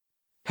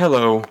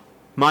Hello,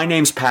 my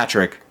name's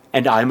Patrick,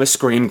 and I'm a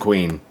Scream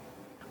Queen.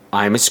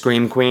 I'm a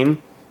Scream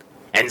Queen,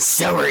 and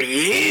so are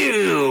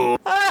you!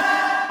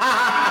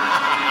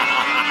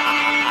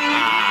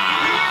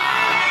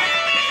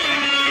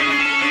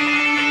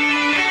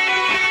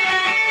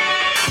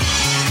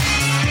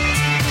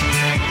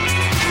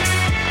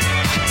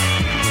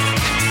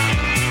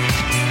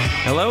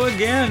 Hello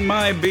again,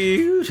 my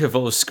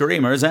beautiful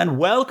screamers, and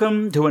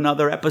welcome to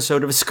another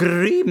episode of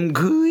Scream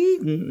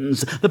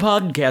Queens, the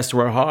podcast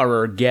where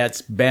horror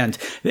gets bent.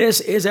 This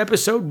is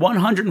episode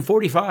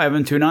 145,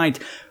 and tonight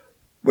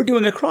we're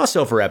doing a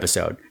crossover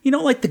episode. You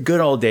know, like the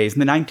good old days in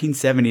the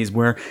 1970s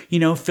where,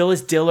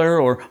 Phyllis Diller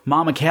or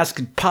Mama Cass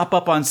could pop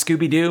up on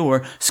Scooby-Doo,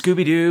 or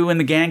Scooby-Doo and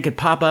the gang could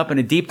pop up in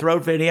a Deep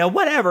Throat video,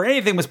 whatever,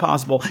 anything was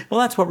possible.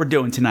 Well, that's what we're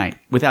doing tonight,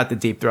 without the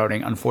deep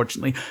throating,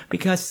 unfortunately,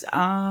 because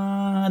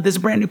there's a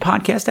brand new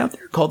podcast out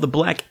there called the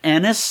Black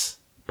Annis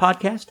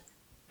Podcast.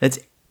 That's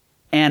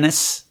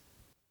Annis,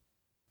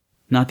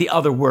 not the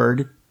other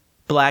word.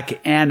 Black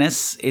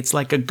Annis. It's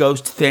like a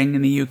ghost thing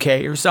in the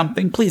UK or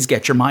something. Please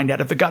get your mind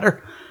out of the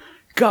gutter.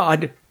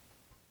 God.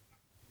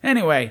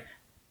 Anyway,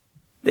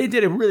 they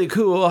did a really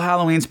cool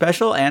Halloween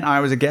special, and I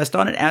was a guest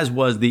on it, as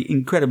was the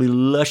incredibly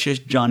luscious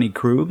Johnny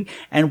Krug.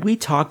 And we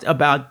talked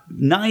about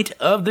Night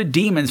of the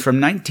Demons from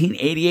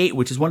 1988,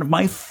 which is one of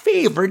my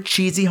favorite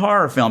cheesy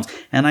horror films.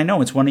 And I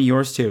know it's one of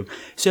yours too.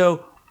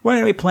 So we're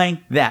going to be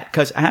playing that,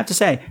 because I have to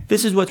say,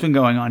 this is what's been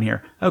going on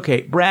here.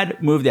 Okay,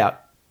 Brad moved out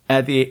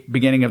at the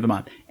beginning of the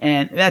month.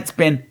 And that's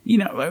been,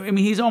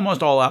 he's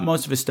almost all out.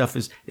 Most of his stuff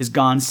is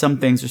gone. Some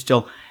things are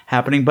still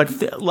happening.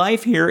 But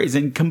life here is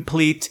in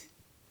complete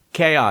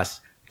chaos.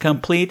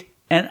 Complete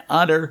and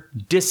utter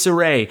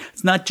disarray.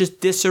 It's not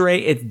just disarray,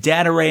 it's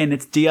datarray, and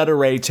it's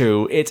deodarray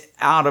too. It's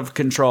out of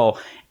control.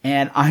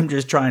 And I'm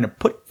just trying to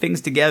put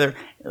things together,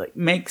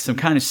 make some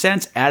kind of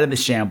sense out of the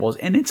shambles.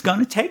 And it's going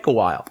to take a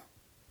while.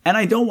 And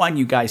I don't want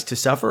you guys to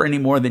suffer any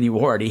more than you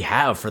already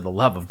have, for the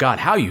love of God.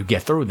 How you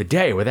get through the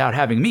day without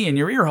having me in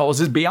your ear holes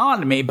is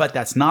beyond me, but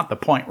that's not the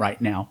point right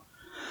now.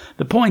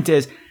 The point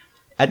is,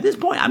 at this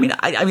point,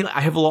 I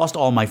have lost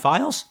all my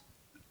files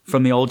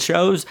from the old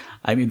shows.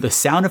 The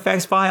sound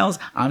effects files.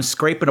 I'm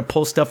scraping to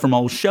pull stuff from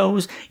old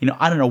shows.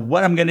 I don't know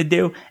what I'm going to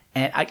do.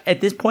 And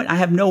at this point, I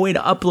have no way to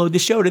upload the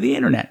show to the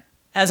internet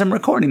as I'm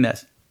recording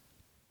this,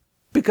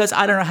 because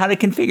I don't know how to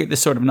configure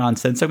this sort of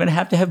nonsense. So I'm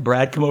going to have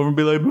Brad come over and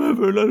be like, I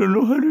don't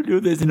know how to do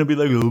this. And he'll be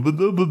like,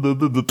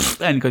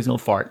 and because he'll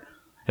fart.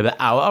 He'll be like,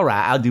 oh, all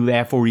right, I'll do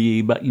that for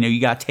you. But,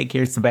 you got to take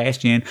care of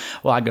Sebastian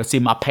while I go see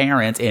my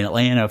parents in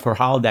Atlanta for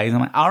holidays. I'm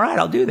like, all right,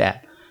 I'll do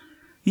that.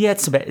 Yeah,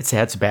 it's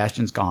sad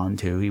Sebastian's gone,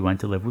 too. He went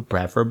to live with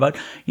Bradford. But,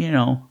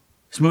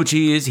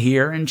 Smoochie is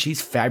here, and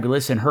she's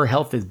fabulous, and her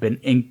health has been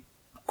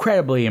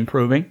incredibly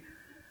improving.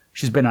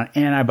 She's been on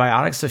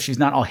antibiotics, so she's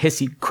not all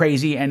hissy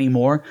crazy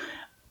anymore.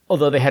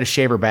 Although they had to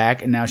shave her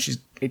back, and now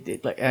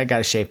I got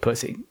to shave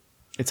pussy.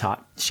 It's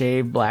hot.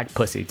 Shave black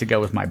pussy to go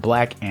with my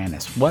black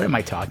anise. What am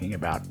I talking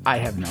about? I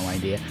have no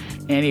idea.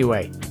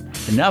 Anyway,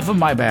 enough of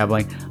my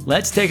babbling.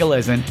 Let's take a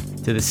listen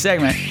to the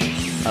segment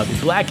of the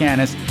Black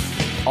Annis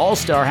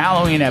All-Star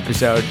Halloween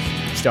episode,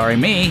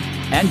 starring me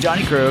and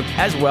Johnny Krug,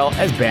 as well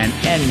as Ben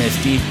and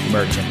Misty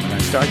Merchant. We're going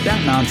to start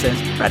that nonsense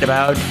right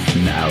about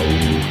now.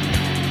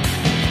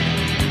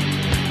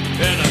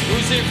 In a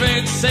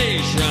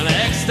crucifixation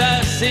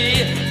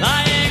ecstasy,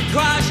 lying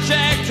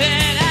cross-checked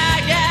in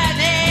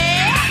agony.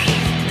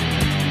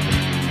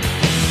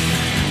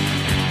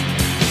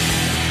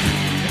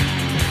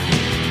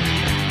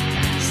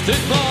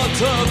 Stigma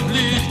to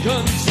bleed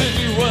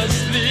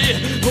continuously,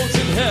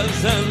 potent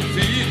hells and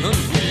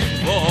feelings weep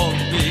for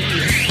me.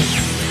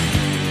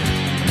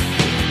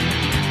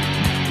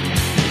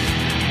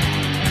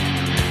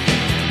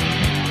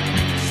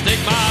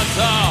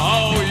 Stigmata,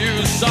 oh you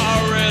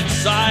sorry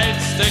sight,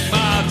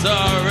 stigmata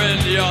in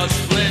your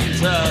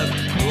splintered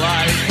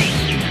life.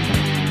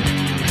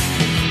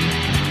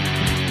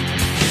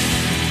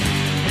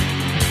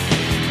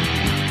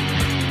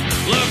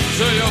 Look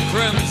to your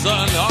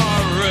crimson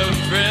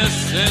orifice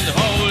in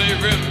holy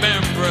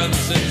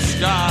remembrance in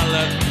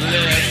scarlet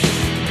bliss.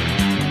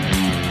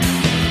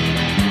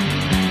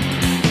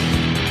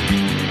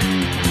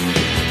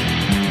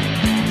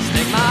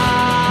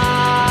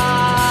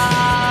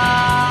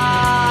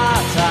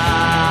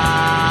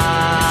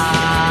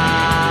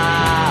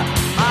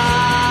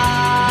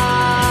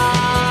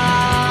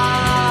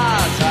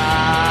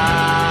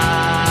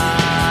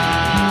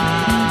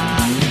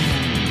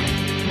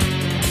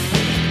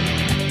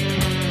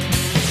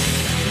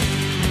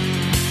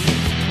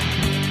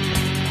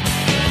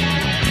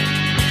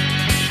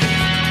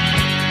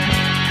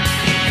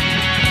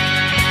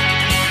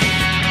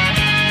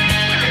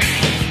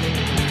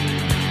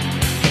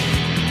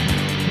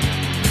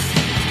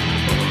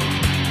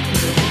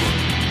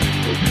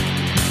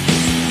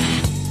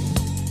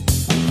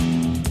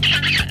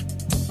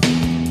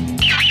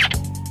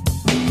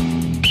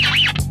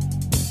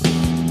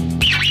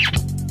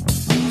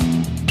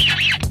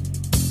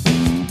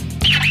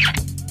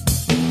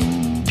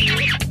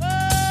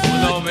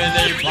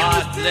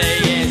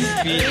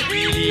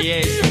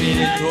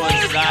 Espíritu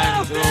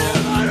Santo.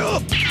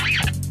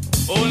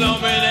 Uno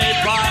mene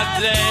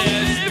Padre,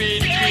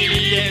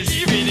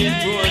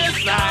 Espíritu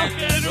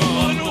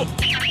Santo.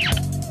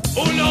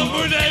 Uno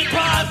mene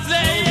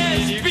Padre,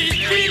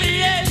 Espíritu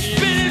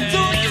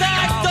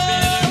Santo.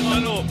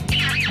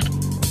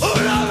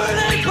 Uno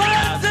mene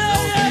Padre,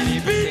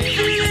 Espíritu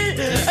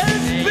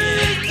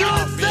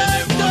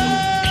Santo.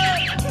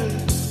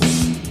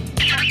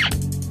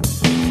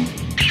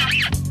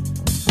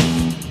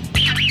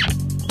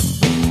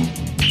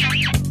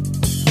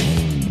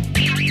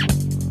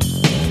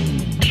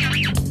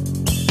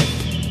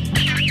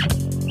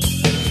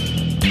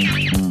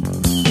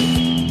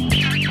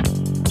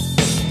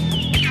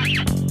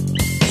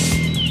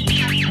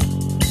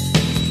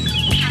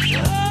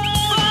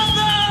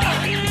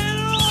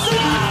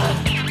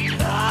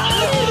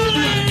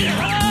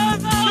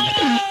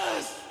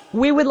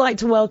 We would like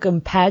to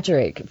welcome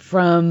Patrick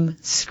from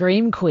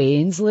Scream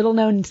Queens. Little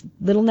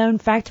known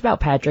fact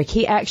about Patrick,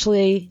 he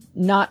actually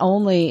not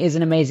only is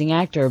an amazing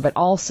actor, but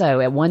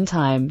also at one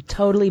time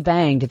totally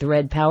banged the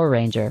Red Power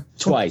Ranger.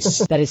 Twice.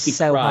 That is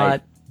so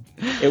hot.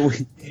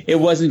 It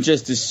wasn't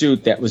just a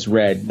suit that was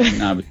red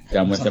when I was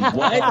done with him.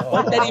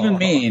 What did that even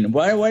mean?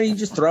 Why are you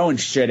just throwing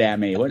shit at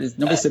me?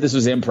 Nobody said this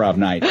was improv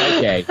night.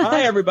 Okay.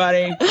 Hi,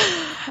 everybody.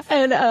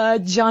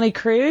 And Johnny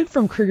Krug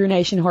from Kruger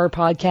Nation Horror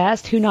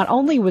Podcast, who not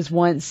only was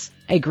once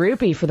a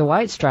groupie for the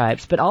White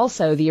Stripes, but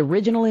also the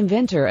original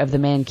inventor of the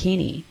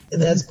mankini.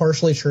 That's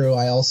partially true.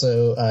 I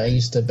also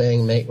used to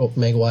bang Meg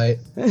White.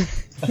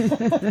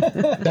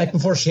 Back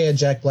before she had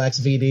Jack Black's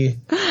VD.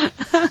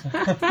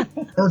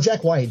 Or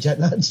Jack White,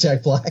 not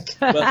Jack Black.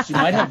 Well, she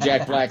might have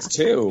Jack Black's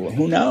too.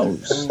 Who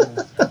knows?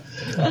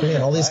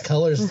 Man, all these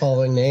colors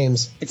following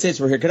names. Since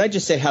we're here, could I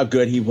just say how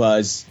good he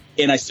was?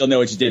 And I still know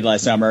what you did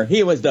last summer.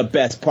 He was the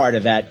best part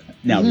of that.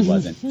 No, he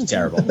wasn't. He was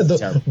terrible.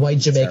 The white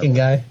Jamaican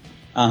guy.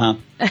 Uh-huh.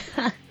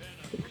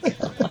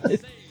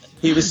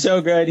 He was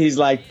so good. He's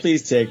like,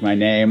 please take my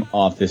name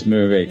off this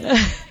movie.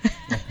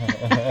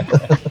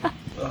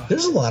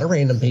 There's a lot of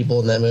random people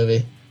in that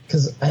movie.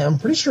 Because I'm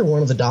pretty sure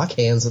one of the dock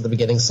hands at the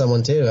beginning is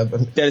someone, too.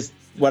 That is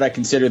what I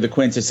consider the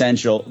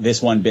quintessential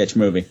This One Bitch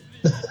movie.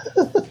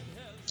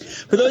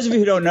 For those of you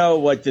who don't know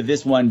what the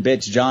This One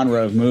Bitch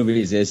genre of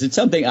movies is, it's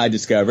something I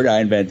discovered.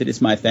 I invented.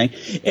 It's my thing.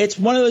 It's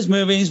one of those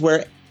movies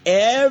where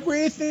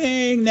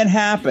everything that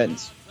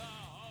happens,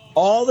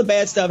 all the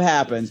bad stuff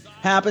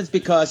happens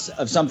because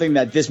of something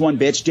that this one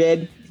bitch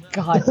did.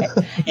 God.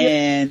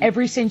 And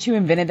ever since you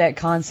invented that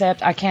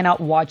concept, I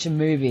cannot watch a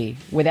movie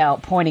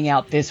without pointing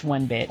out this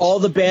one bitch. All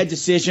the bad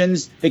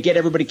decisions that get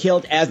everybody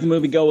killed as the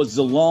movie goes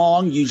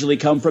along usually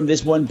come from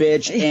this one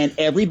bitch, and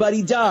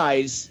everybody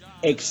dies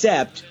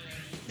except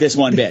this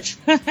one bitch.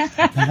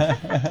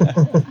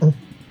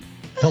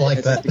 I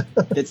like that.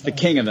 It's the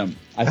king of them.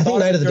 I think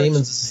Night of the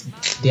Demons is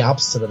the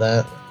opposite of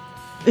that.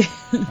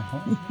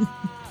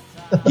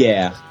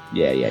 Yeah.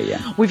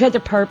 I've had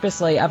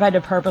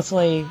to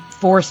purposely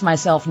force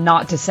myself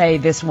not to say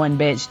this one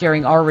bitch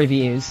during our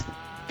reviews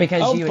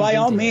because you by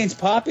all invented means,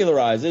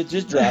 popularize it.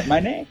 Just drop my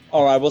name,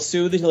 or I will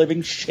sue the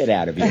living shit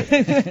out of you.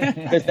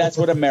 Because that's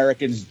what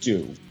Americans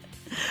do.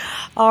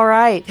 All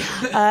right.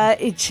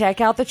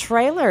 Check out the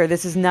trailer.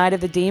 This is Night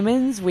of the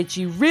Demons, which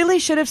you really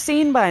should have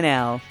seen by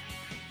now.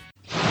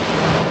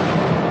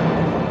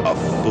 A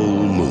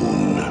full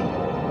moon.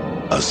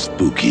 A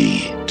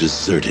spooky,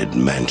 deserted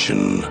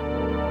mansion.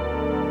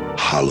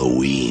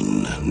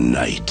 Halloween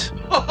night.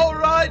 All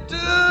right,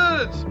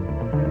 dudes.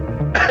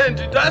 And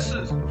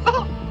dusses.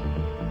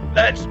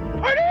 Let's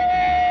party!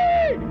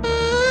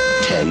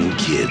 10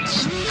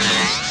 kids.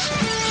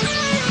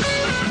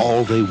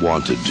 All they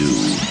want to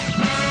do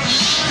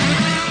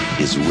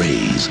is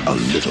raise a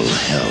little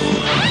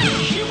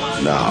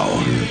hell. Now,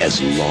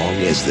 as long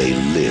as they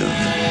live,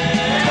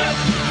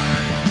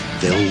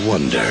 they'll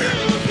wonder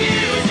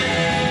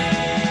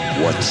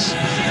what's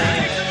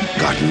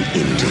gotten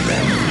into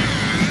them.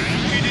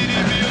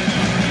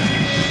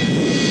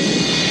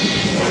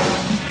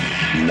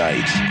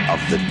 Night of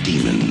the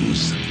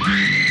Demons.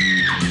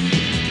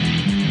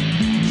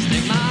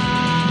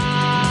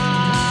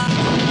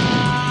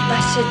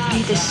 Blessed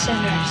be the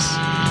sinners,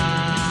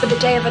 for the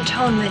day of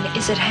atonement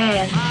is at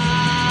hand.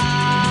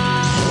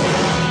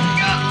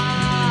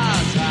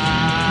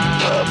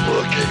 Stop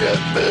looking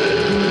at me.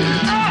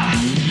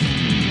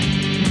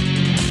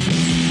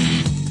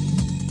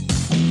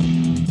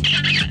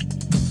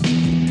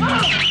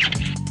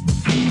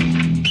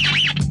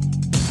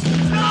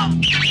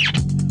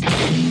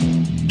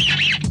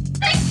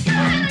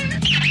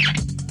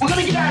 We're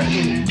gonna get out of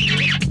here.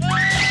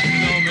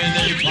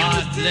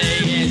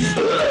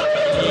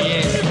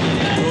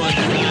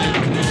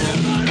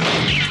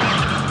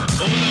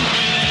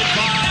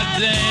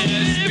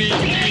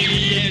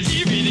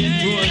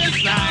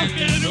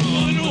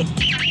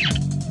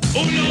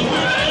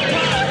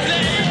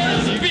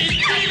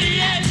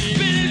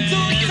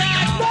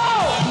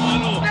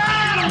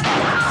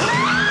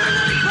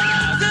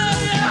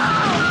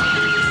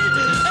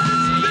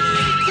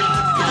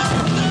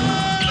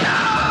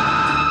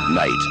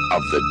 Night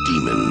of the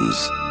Demons.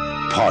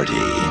 party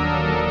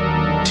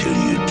till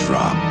you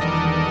drop.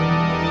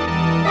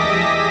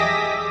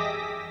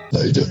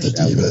 Night of the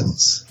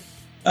Demons.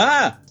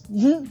 Ah!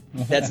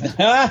 That's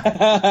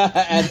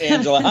and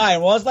Angela. Hi,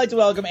 and I'd like to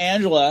welcome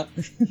Angela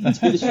to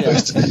the show.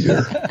 Nice to be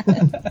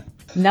here.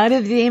 Night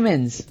of the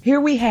Demons. Here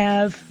we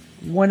have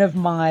one of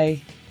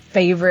my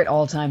favorite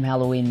all-time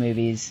Halloween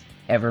movies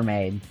ever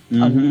made.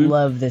 I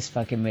love this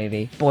fucking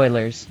movie.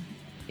 Spoilers.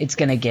 It's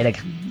gonna get a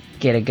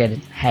good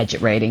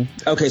Hatchet rating.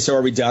 Okay, so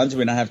are we done? Do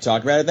we not have to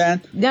talk about it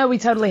then? No, we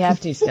totally have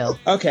to still.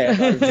 Okay, I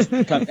thought it was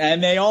just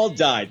and they all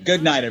died.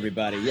 Good night,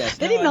 everybody. Yes,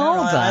 They didn't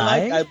all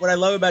die. What I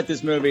love about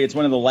this movie, it's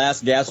one of the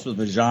last gasps of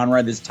the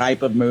genre. This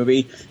type of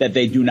movie that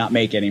they do not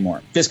make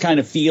anymore. This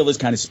kind of feel, this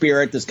kind of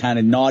spirit, this kind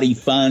of naughty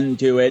fun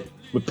to it,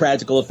 with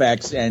practical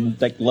effects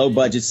and like low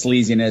budget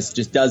sleaziness,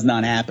 just does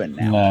not happen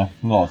now. No,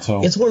 not at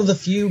all. It's one of the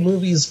few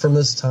movies from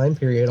this time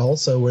period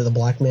also where the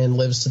black man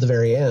lives to the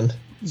very end.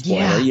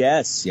 Spoiler,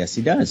 yes,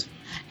 he does.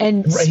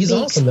 And Right, he's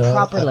speaks awesome, though.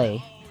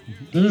 properly.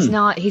 He's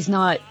not.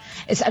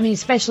 I mean,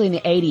 especially in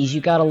the 80s, you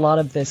got a lot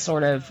of this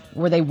sort of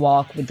where they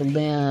walk with the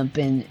limp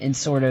and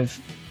sort of,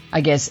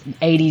 I guess,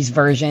 80s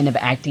version of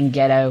acting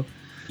ghetto.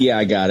 Yeah,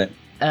 I got it.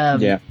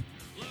 Yeah.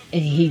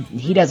 And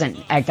he doesn't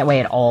act that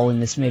way at all in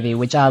this movie,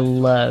 which I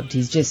loved.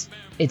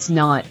 It's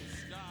not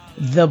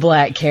the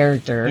black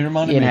character. He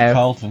reminded me of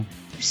Carlton.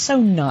 So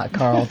not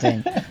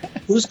Carlton.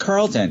 Who's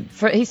Carlton?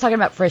 He's talking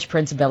about Fresh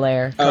Prince of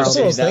Bel-Air. Oh, That's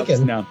what I was see,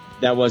 thinking. no,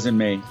 that wasn't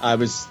me. I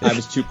was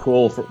too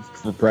cool for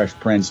Fresh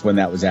Prince when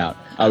that was out.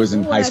 I was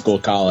in high school,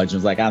 college. I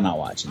was like, I'm not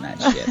watching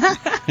that shit.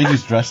 He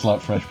just dressed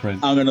like Fresh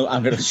Prince. I'm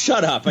gonna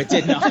shut up. I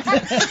did not.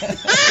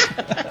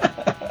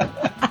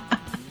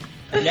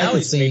 I Now can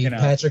he's see speaking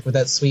up. Patrick with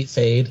that sweet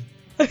fade.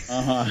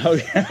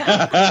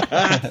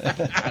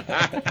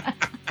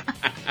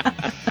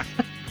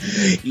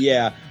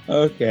 Yeah.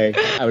 Okay.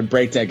 I would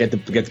break that, get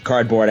the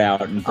cardboard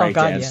out and break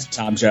dance. yeah.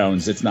 Tom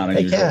Jones. It's not Hey,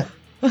 unusual. Cat.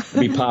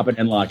 Be popping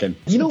and locking.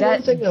 You know,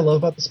 That- one thing I love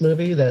about this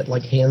movie that,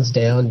 like, hands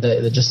down,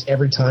 that just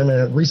every time,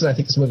 and the reason I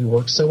think this movie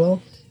works so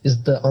well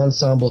is the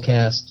ensemble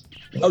cast.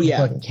 Oh,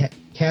 yeah. Fucking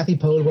Kathy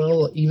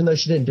Podwell, even though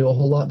she didn't do a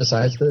whole lot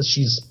besides this,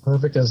 she's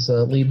perfect as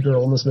the lead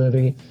girl in this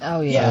movie. Oh,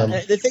 yeah.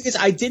 The thing is,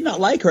 I did not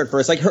like her at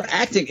first. Like, her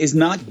acting is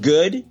not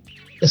good.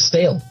 It's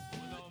stale.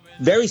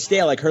 Very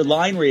stale. Like, her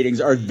line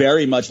readings are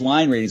very much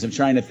line readings. I'm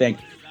trying to think.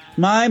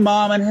 My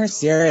mom and her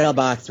cereal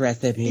box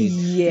recipes.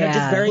 Yeah. They're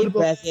just very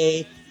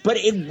breathy. But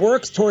it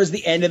works towards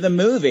the end of the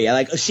movie.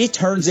 Like, she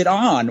turns it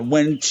on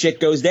when shit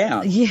goes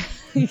down. Yeah.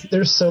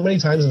 There's so many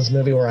times in this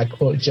movie where I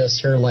quote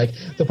just her, like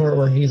the part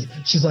where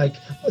she's like,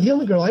 the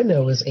only girl I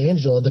know is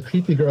Angela, the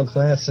creepy girl in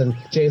class, and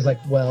Jay's like,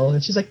 well,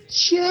 and she's like,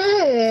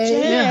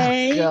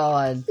 Jay. Oh,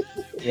 God.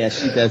 Yeah,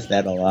 she does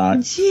that a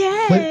lot.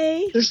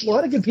 Jay. But there's a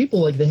lot of good people.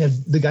 Like, they have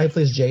the guy who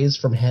plays Jay's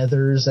from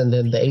Heathers, and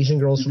then the Asian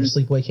girls from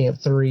Sleepaway Camp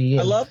 3.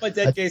 I love my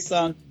Dead Jay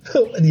song.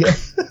 Yeah.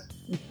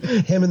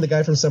 Him and the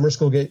guy from Summer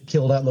School get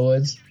killed out in the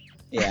woods.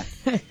 Yeah.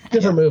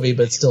 Different movie,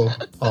 but still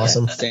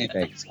awesome. Same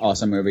thing. It's an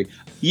awesome movie.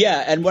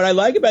 Yeah, and what I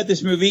like about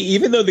this movie,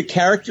 even though the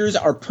characters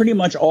are pretty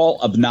much all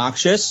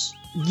obnoxious,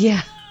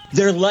 Yeah.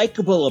 they're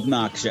likable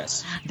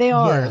obnoxious, They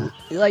are.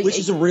 Like, which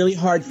is a really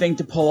hard thing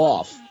to pull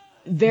off.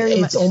 very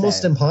much It's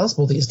almost so.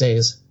 impossible these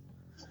days.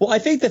 Well, I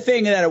think the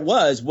thing that it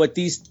was,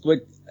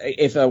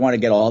 if I want to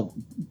get all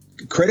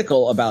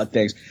critical about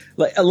things,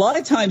 like a lot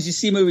of times you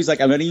see movies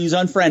like, I'm going to use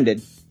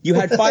Unfriended. You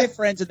had 5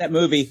 friends in that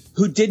movie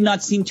who did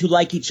not seem to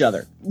like each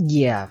other.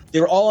 Yeah. They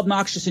were all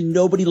obnoxious and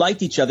nobody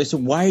liked each other. So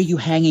why are you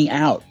hanging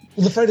out?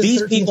 Well, the Friday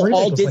These the 13th people remake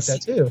all was did like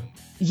that too.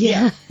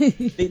 Yeah.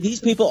 These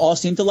people all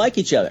seem to like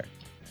each other.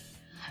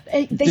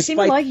 They seem to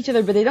Despite- like each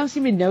other, but they don't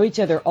seem to know each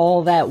other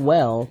all that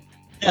well.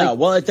 Yeah,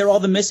 well, they're all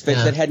the misfits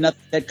Yeah. that had nothing,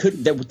 that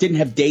didn't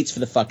have dates for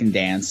the fucking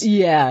dance.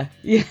 Yeah.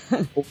 Yeah.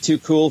 Too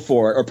cool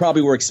for it, or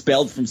probably were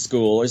expelled from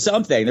school or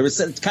something.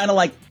 It's kind of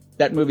like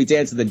that movie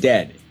Dance of the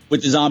Dead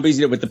with the zombies,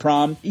 with the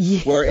prom,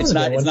 where it's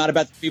not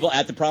about the people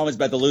at the prom, it's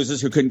about the losers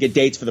who couldn't get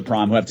dates for the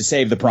prom, who have to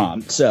save the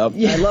prom. So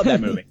I love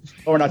that movie.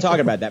 But we're not talking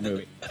about that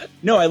movie.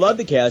 No, I love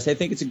the cast. I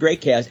think it's a great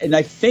cast, and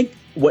I think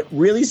what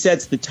really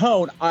sets the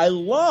tone, I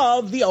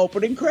love the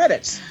opening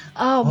credits.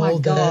 Oh, my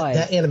God.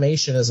 That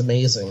animation is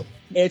amazing.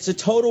 It's a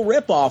total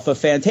ripoff of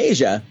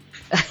Fantasia.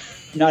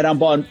 Not on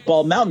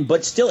Bald Mountain,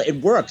 but still it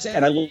works,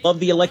 and I love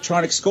the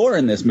electronic score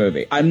in this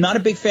movie. I'm not a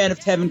big fan of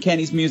Tevin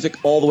Kenny's music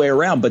all the way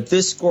around, but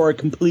this score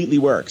completely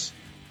works.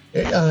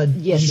 Did you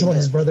it want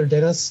his does. brother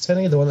Dennis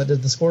Tenney, the one that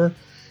did the score?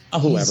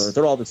 Whoever,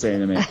 they're all the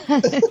same to me.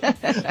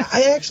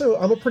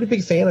 I'm a pretty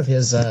big fan of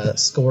his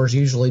scores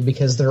usually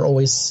because they're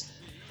always.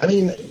 I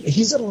mean,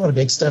 he's done a lot of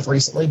big stuff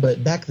recently,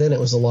 but back then it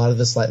was a lot of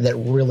this like that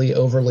really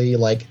overly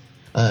like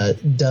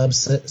dub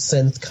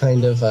synth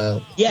kind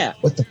of. Yeah,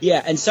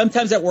 and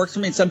sometimes that works for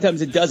me, and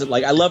sometimes it doesn't.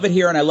 Like I love it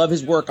here, and I love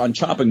his work on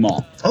Chopping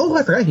Mall. Oh,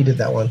 I forgot he did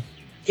that one.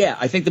 Yeah,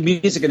 I think the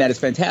music in that is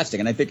fantastic,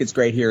 and I think it's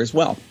great here as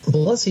well.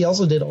 Plus, he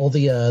also did all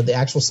the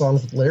actual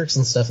songs with lyrics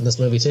and stuff in this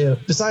movie too,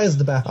 besides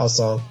the Bauhaus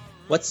song.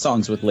 What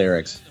songs with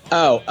lyrics?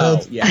 Oh,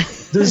 yeah.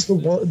 There's the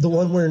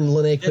one where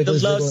Linnea The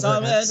Quigley's low wiggling her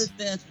summer,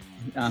 ass.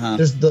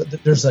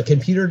 There's a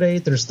computer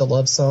date. There's the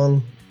love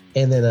song,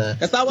 and then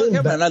That's not what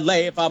I'm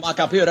late for my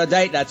computer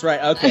date. That's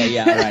right. Okay,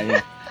 yeah, right.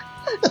 Yeah.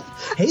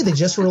 Hey, they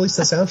just released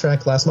the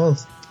soundtrack last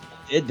month.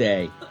 Did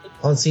they?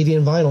 On CD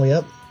and vinyl,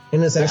 yep.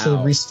 And it's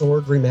actually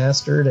restored,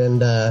 remastered,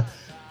 and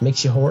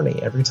makes you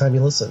horny every time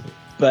you listen.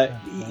 But,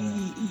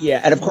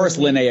 yeah, and of course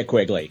Linnea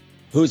Quigley,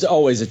 who's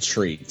always a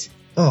treat.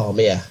 Oh,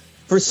 yeah.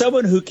 For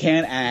someone who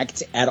can't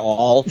act at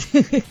all,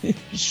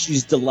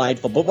 she's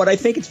delightful. But what I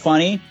think is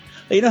funny,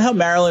 you know how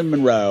Marilyn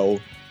Monroe,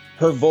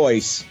 her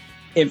voice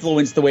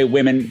influenced the way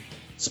women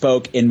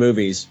spoke in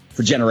movies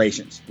for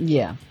generations.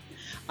 Yeah.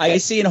 I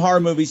see in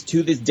horror movies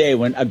to this day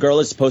when a girl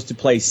is supposed to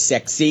play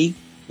sexy,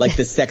 like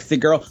the sexy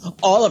girl,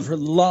 all of her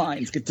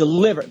lines get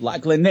delivered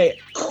like Linnea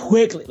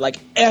Quigley. Like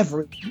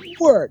every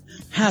word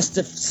has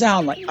to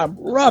sound like I'm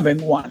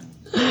rubbing one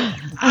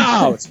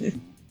out.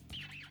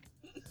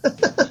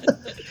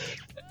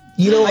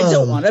 You know, I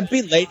don't want to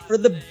be late for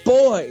the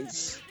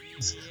boys.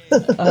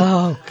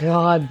 Oh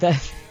God,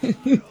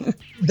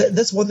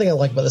 that's one thing I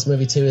like about this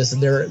movie too. Is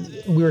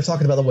we were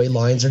talking about the way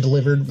lines are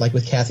delivered, like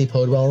with Kathy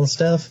Podwell and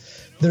stuff.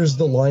 There's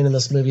the line in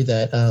this movie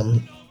that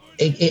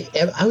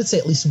I would say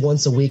at least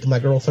once a week, my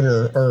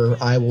girlfriend or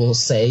I will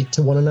say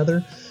to one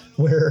another,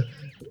 where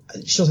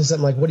she'll say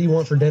something like, "What do you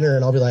want for dinner?"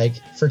 And I'll be like,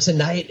 "For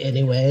tonight,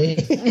 anyway."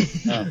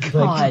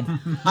 God,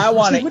 I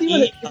want to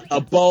eat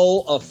a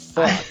bowl of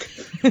fuck.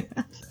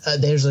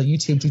 There's a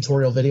YouTube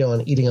tutorial video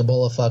on eating a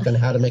bowl of fuck and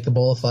how to make a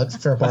bowl of fuck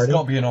for a party. It's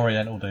got to be an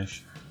Oriental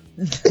dish.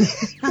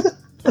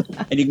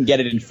 And you can get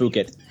it in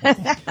Phuket.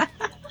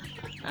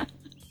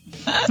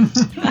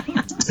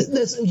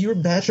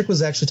 Patrick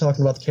was actually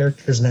talking about the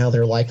characters and how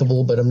they're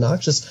likable but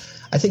obnoxious.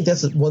 I think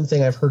that's one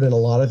thing I've heard in a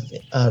lot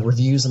of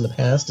reviews in the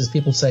past is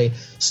people say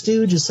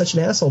Stooge is such an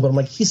asshole, but I'm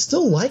like, he's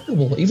still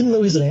likable even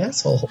though he's an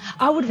asshole.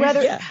 I would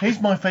rather. He's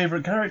my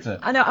favorite character.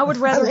 I know. I would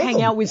rather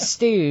hang out with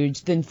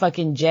Stooge than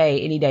fucking Jay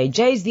any day.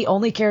 Jay's the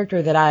only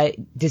character that I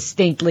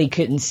distinctly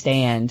couldn't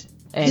stand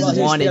and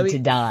wanted to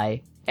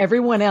die.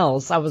 Everyone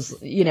else, I was,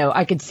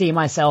 I could see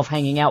myself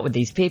hanging out with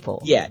these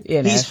people. Yeah,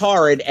 he's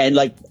horrid and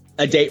like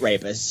a date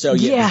rapist, so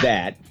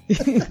that.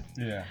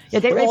 Yeah. Yeah,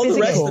 date rapist all the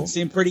isn't rest cool. of them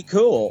seem pretty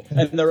cool,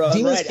 and they're all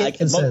Demons right. can't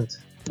consent.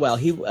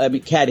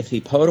 Kathy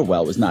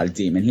Podwell was not a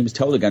demon. He was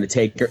totally going to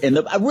take her.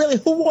 Really,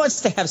 who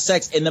wants to have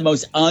sex in the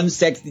most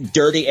unsexy,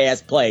 dirty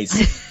ass place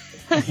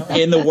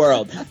in the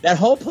world? That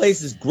whole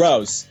place is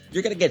gross.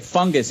 You're going to get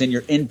fungus in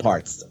your in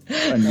parts,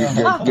 and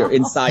your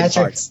inside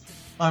Patrick, parts.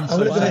 I'm going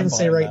to go ahead and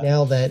say right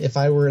now that if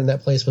I were in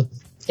that place with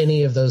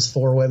any of those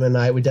four women,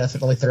 I would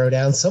definitely throw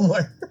down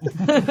somewhere.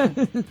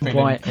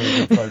 Point.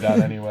 Throw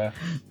down anywhere.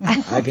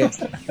 I guess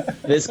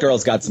this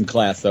girl's got some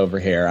class over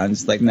here. I'm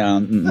just like, no,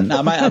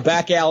 a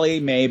back alley,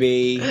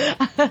 maybe.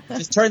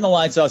 Just turn the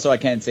lights off so I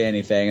can't say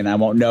anything, and I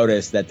won't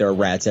notice that there are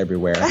rats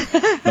everywhere.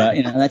 But,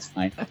 that's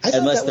fine.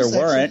 Unless there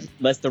weren't.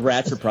 Unless the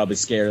rats are probably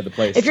scared of the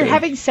place, If you're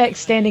having sex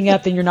standing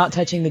up, then you're not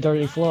touching the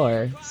dirty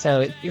floor,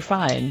 so you're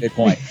fine. Good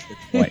point.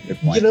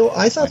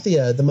 I thought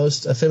the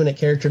most effeminate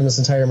character in this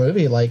entire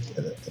movie, like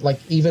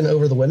even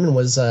over the women,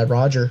 was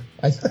Roger.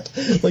 I thought,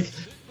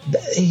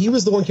 he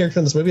was the one character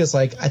in this movie. It's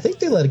like, I think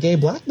they let a gay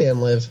black man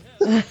live.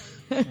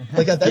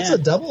 That's a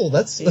double.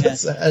 That's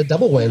a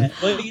double win.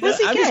 Well, I'm just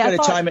going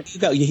to chime in. He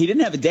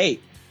didn't have a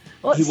date.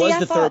 Well, he was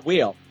the third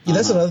wheel. Yeah,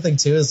 that's another thing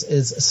too.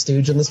 Is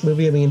Stooge in this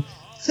movie? I mean,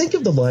 think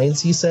of the lines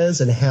he says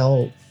and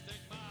how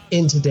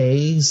in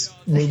today's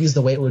movies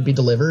the way it would be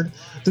delivered.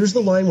 There's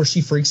the line where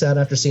she freaks out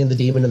after seeing the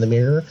demon in the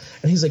mirror,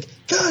 and he's like,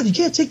 "God, you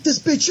can't take this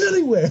bitch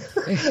anywhere."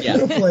 Yeah.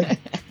 And I'm like,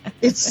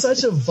 it's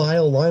such a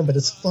vile line, but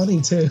it's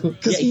funny too.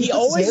 Because he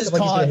always is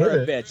calling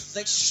her a bitch. It's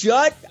like,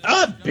 shut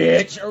up,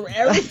 bitch, or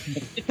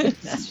everything.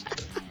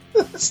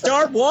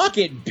 Start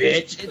walking,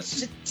 bitch. It's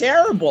just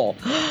terrible.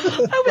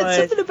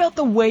 Something about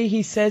the way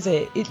he says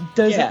it. It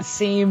doesn't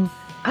seem.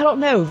 I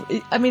don't know.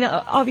 I mean,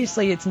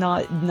 obviously it's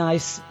not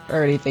nice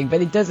or anything,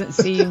 but it doesn't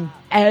seem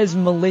as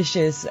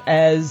malicious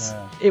as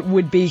it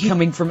would be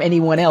coming from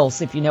anyone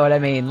else, if you know what I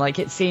mean. Like,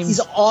 it seems...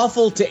 He's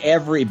awful to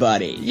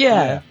everybody.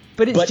 Yeah.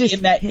 But it's just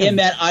in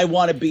that I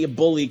want to be a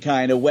bully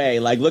kind of way.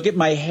 Like, look at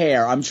my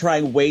hair. I'm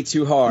trying way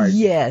too hard.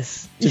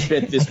 Yes. To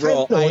fit this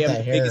role. I am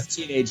the biggest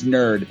teenage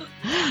nerd.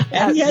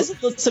 And he has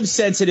some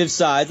sensitive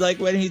sides. Like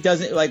when he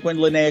doesn't, like when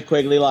Linnea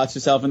Quigley locks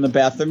herself in the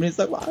bathroom, he's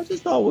like, "Well, I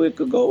just thought we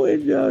could go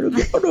in together."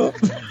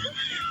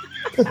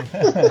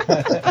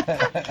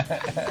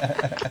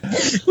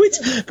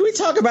 Can we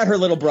talk about her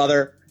little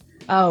brother?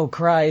 Oh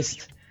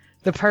Christ,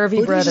 the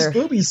pervy brother.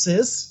 Boobies,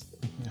 sis.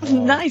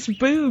 Nice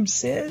boobs,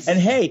 sis. And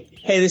hey,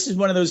 this is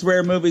one of those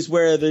rare movies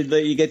where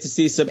you get to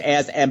see some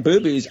ass and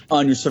boobies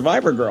on your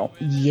Survivor girl.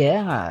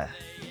 Yeah.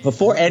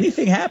 Before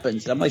anything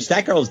happens, I'm like,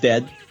 that girl's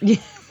dead. Do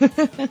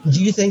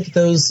you think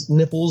those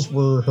nipples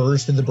were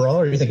hers through the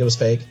bra, or do you think it was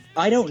fake?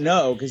 I don't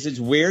know, because it's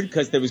weird,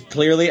 because there was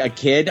clearly a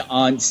kid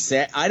on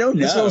set. I don't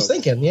know. That's what I was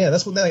thinking. Yeah,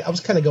 that's what I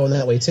was kind of going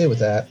that way too with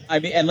that. I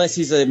mean, unless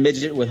he's a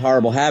midget with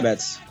horrible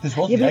habits. This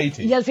was the 80s.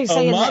 Yeah, I was saying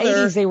in the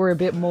 80s they were a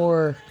bit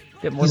more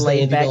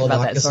laid back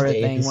about that sort of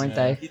thing, weren't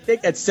they? You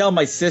think I'd sell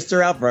my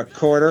sister out for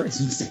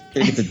 $0.25?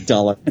 I think it's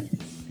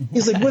 $1.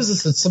 He's like, what is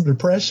this? It's some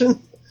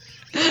depression?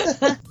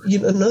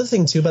 Another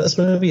thing, too, about this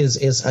movie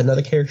is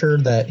another character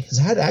that has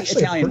had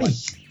actually Italian one.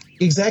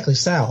 Exactly,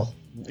 Sal.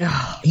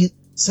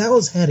 Sal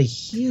has had a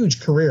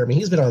huge career. I mean,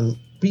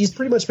 he's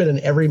pretty much been in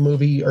every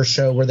movie or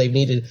show where they've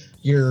needed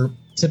your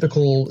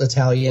typical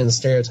Italian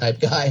stereotype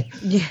guy.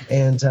 Yeah.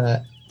 And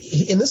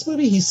in this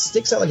movie, he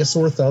sticks out like a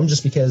sore thumb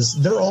just because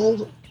they're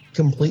all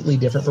completely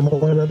different from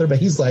one another. But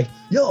he's like,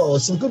 yo,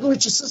 so go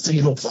get your sister,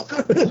 you know,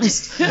 fucker.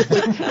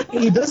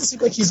 He doesn't seem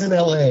like he's in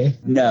L.A.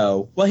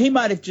 No. Well, he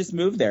might have just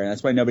moved there, and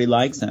that's why nobody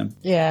likes him.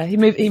 Yeah, he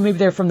moved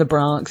there from the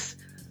Bronx.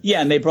 Yeah,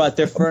 and they brought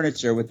their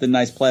furniture with the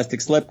nice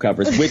plastic slip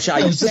covers, which I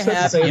used to just about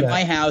to have say in that.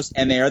 my house,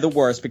 and they are the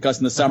worst because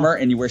in the summer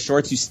and you wear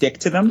shorts, you stick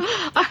to them.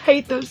 I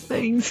hate those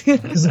things. She's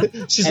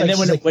And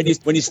like, then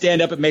when you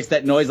stand up, it makes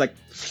that noise like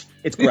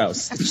it's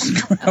gross.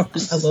 It's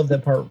gross. I love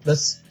that part.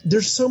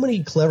 There's so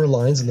many clever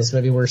lines in this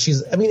movie where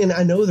and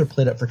I know they're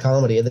played up for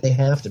comedy, and they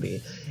have to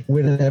be.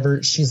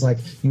 Whenever she's like,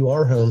 "You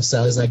are home,"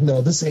 Sally's like,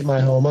 "No, this ain't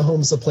my home. My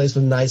home's a place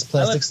with nice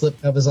plastic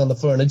slip covers on the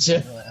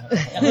furniture."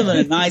 I live in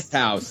a nice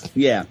house.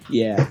 Yeah.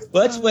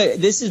 Well,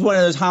 this is one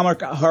of those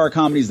horror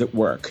comedies that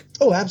work.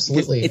 Oh,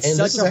 absolutely. It's and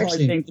such this a is hard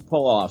thing to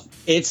pull off.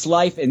 It's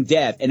life and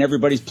death, and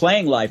everybody's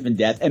playing life and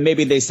death, and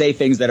maybe they say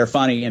things that are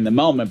funny in the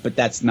moment, but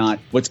that's not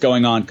what's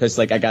going on, because,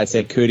 like, I gotta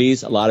say,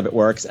 cooties, a lot of it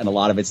works, and a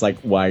lot of it's like,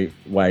 why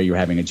are you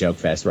having a joke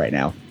fest right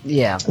now?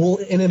 Yeah. Well,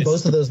 and in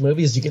both of those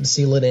movies, you get to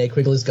see Linnea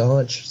Quigley's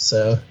gaunch,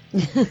 so...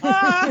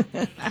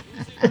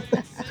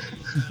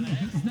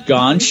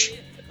 Gaunch.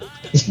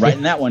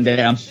 Writing that one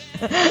down.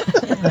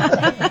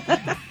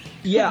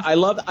 Yeah,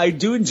 I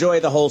do enjoy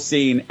the whole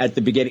scene at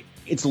the beginning.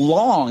 It's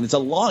long. It's a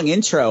long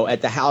intro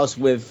at the house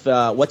with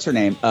what's her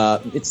name?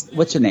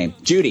 What's her name?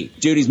 Judy.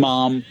 Judy's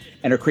mom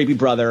and her creepy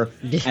brother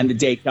and the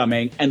date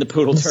coming and the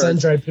poodle turd.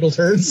 Sun-dried poodle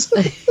turds.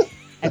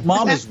 And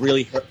Mom is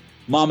really hurt.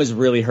 Mom is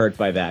really hurt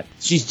by that.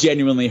 She's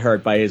genuinely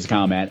hurt by his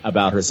comment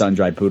about her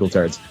sun-dried poodle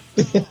turds.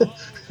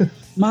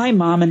 My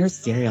mom and her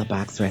cereal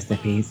box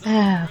recipes.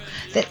 Oh,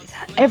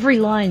 every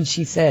line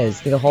she says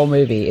through the whole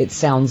movie, it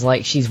sounds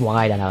like she's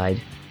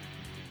wide-eyed.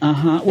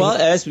 Uh-huh. Well,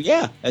 as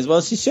well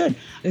as she should.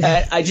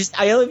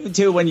 I love it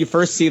too when you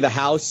first see the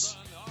house,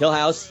 Hill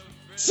House,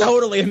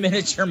 totally a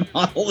miniature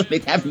model. They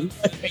have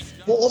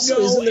Well, also,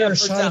 no isn't there a effort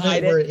shot to of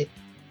hide it where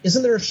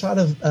isn't there a shot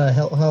of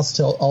Hell House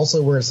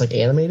also where it's like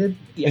animated?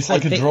 It's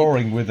like a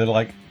drawing with a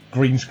like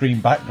green screen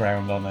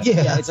background on it.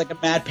 Yeah, it's like a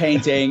matte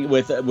painting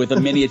with a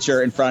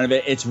miniature in front of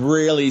it. It's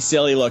really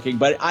silly looking,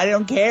 but I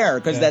don't care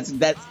because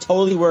that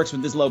totally works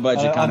with this low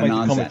budget I kind of made a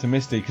comment nonsense. to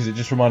Misty because it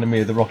just reminded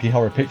me of the Rocky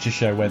Horror Picture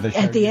Show where they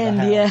showed At the you end,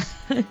 house. yeah.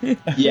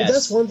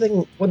 Yes. Well,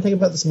 that's one thing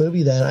about this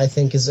movie that I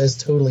think is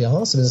totally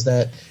awesome is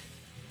that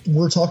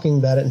we're talking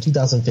about it in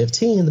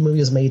 2015. The movie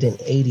was made in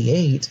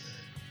 '88.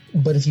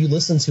 But if you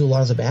listen to a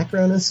lot of the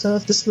background and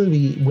stuff, this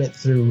movie went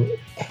through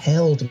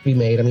hell to be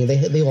made. I mean,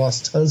 they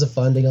lost tons of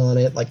funding on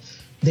it. Like,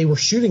 they were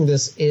shooting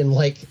this in,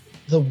 like,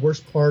 the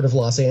worst part of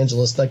Los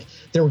Angeles. Like,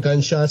 there were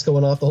gunshots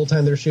going off the whole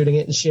time they were shooting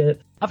it and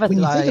shit. I bet When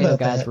the you think audio about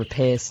guys that- were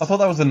pissed. I thought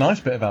that was a nice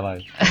bit of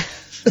LA.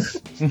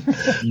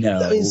 No.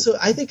 I mean, so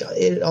I think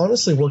it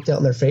honestly worked out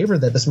in their favor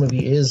that this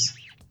movie the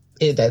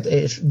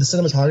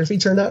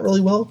cinematography turned out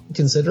really well,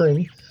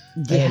 considering.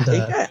 And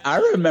I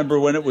remember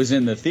when it was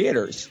in the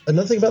theaters.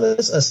 another thing about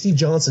this, Steve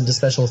Johnson did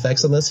special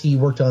effects on this. He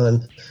worked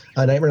on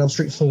Nightmare on Elm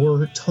Street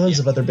 4, tons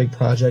of other big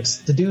projects.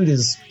 The dude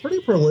is pretty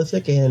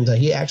prolific, and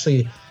he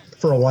actually,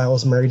 for a while,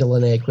 was married to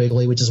Linnea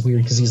Quigley, which is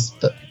weird because he's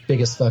the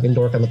biggest fucking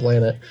dork on the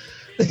planet.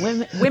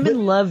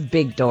 Women love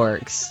big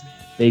dorks.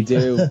 They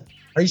do.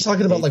 Are you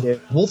talking about, like,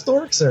 did. wolf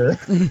dorks, or?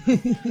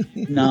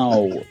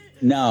 No.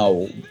 I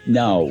know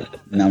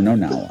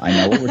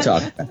what we're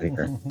talking about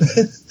here.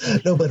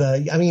 No, but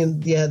I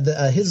mean,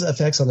 yeah, his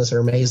effects on this are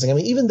amazing. I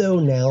mean, even though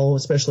now,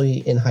 especially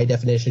in high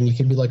definition, you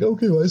can be like,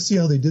 okay, well, I see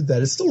how they did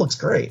that. It still looks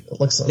great. It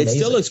looks amazing. It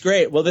still looks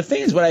great. Well, the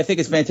thing is, what I think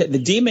is fantastic, the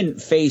demon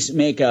face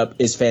makeup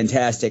is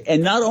fantastic.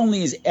 And not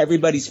only is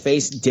everybody's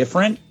face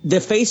different,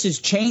 the faces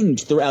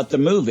change throughout the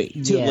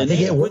movie. Too. Yeah, they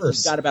get Linnea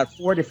worse. Got about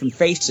 4 different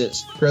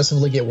faces.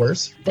 Progressively get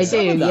worse. They Some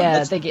do, of them. yeah.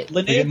 That's- They get.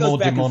 Linnea They get goes more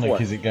back and demonic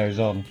forth. as it goes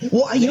on.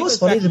 Well, you know what's goes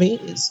funny back- to me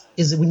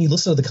is that when you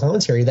listen to the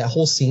commentary, that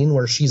whole scene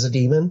where she's a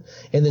demon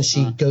and then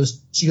she goes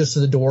to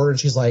the door and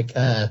she's like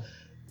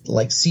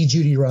see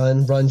Judy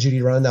run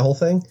Judy run, that whole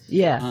thing.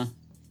 Yeah.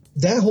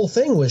 That whole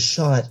thing was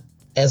shot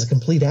as a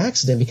complete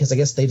accident because I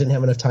guess they didn't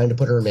have enough time to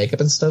put her in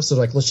makeup and stuff. So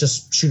like, let's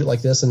just shoot it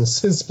like this and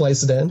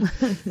splice it in.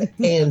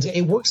 And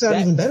it works out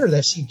even better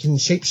that she can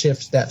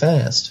shapeshift that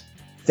fast.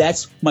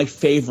 That's my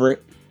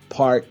favorite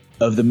part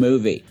of the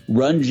movie.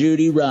 Run,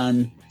 Judy,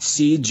 run.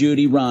 See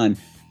Judy run.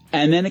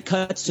 And then it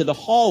cuts to the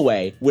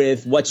hallway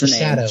with, what's her The name?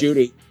 shadow.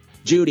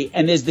 Judy.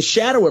 And there's the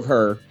shadow of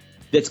her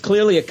that's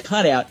clearly a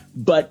cutout,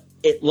 but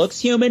it looks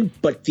human,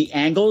 but the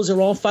angles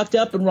are all fucked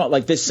up and wrong.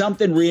 Like, there's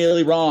something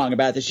really wrong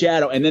about the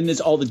shadow. And then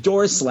there's all the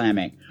doors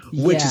slamming,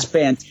 which Yeah. is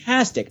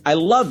fantastic. I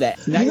love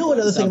that. Now You know you're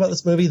another thing about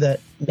this movie that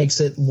makes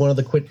it one of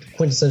the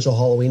quintessential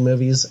Halloween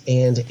movies,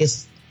 and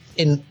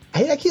I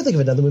can't think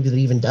of another movie that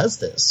even does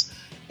this,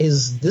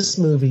 is this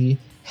movie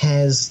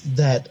has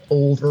that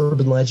old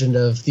urban legend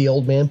of the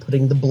old man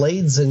putting the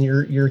blades in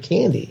your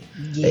candy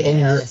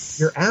and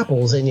your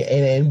apples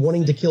and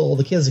wanting to kill all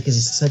the kids because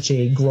he's such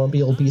a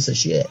grumpy old piece of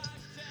shit.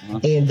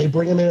 And they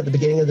bring him in at the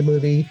beginning of the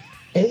movie.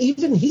 And he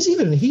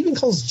even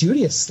calls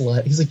Judy a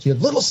slut. He's like, "You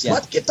little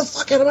slut, get the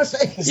fuck out of my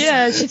face."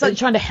 Yeah, she's like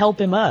trying to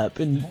help him up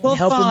and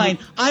help him.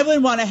 I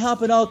wouldn't want to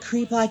help an old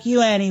creep like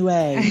you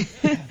anyway.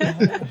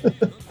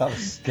 That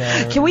was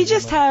scary. Can we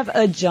just have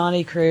a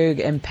Johnny Krug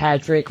and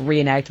Patrick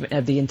reenactment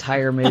of the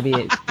entire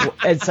movie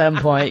at some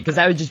point? Because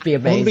that would just be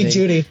amazing. I'll be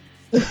Judy.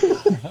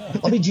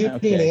 I'll be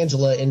Judy and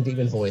Angela in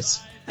demon voice.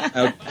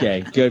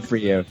 Okay, good for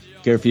you.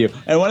 Good for you.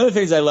 And one of the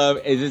things I love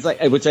is it's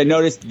like, which I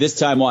noticed this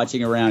time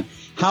watching around,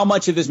 how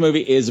much of this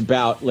movie is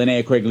about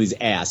Linnea Quigley's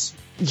ass.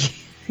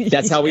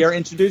 That's how we are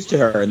introduced to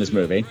her in this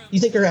movie. You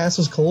think her ass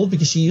was cold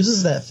because she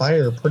uses that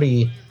fire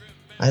pretty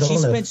She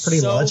spent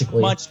so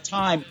logically. much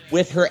time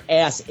with her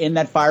ass in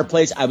that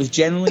fireplace. I was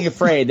genuinely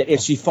afraid that if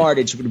she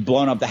farted, she would have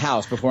blown up the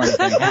house before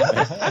anything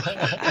happened.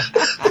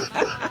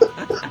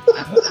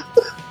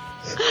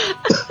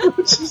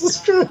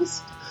 Jesus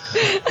Christ.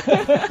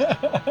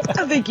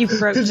 I think you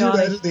broke Could you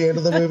Johnny. imagine the end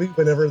of the movie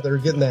whenever they're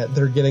getting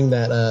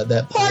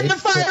that Part the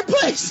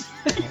fireplace!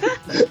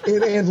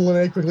 and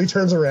Linnea quickly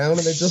turns around and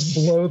they just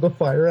blow the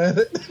fire at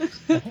it.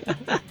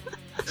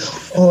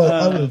 Oh,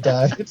 I would have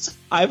died.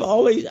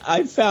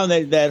 I've found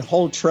that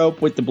whole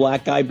trope with the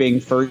black guy being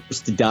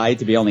first to die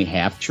to be only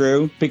half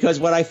true, because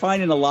what I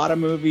find in a lot of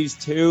movies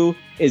too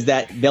is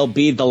that they'll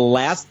be the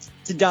last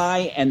to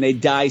die and they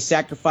die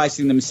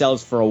sacrificing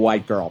themselves for a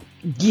white girl.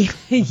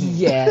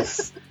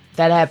 Yes.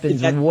 That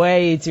happens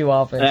way too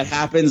often. That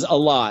happens a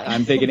lot.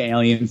 I'm thinking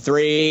Alien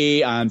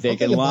 3. I'm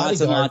thinking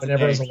lots and lots.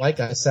 Whenever there's a white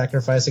guy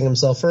sackrificing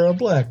himself for a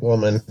black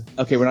woman.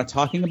 Okay, we're not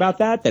talking about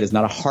that. That is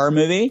not a horror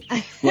movie.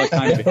 Well, it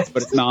kind of is,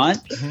 but it's not.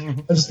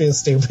 I'm just being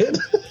stupid.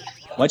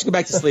 Why don't you go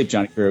back to sleep,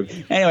 Johnny Krug?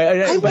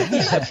 Anyway,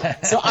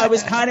 so I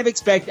was kind of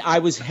I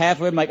was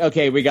halfway, I'm like,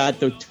 okay, we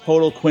got the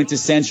total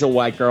quintessential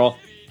white girl.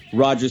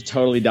 Roger's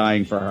totally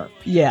dying for her.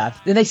 Yeah,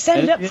 and they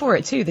set it up for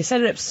it too. They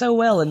set it up so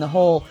well in the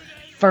whole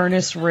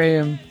furnace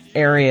room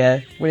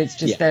area when it's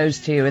just those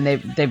two, and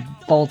they've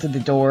bolted the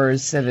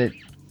doors so that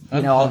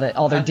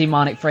all their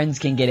demonic friends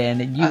can get in,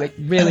 and you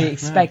really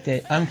expect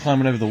it. And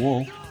climbing over the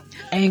wall.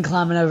 And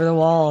climbing over the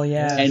wall,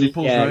 yeah. And She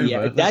pulls her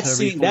over, that that's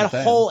how he scene, falls that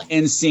down. whole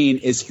end scene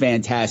is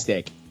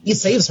fantastic. He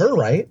saves her,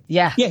 right?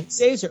 Yeah. Yeah, he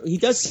saves her. He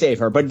does save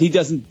her, but he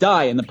doesn't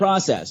die in the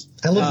process.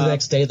 I love the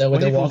next day though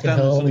when when he they're falls walking down,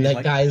 home and somebody's that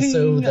like, guy is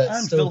so "Ping,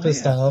 I'm still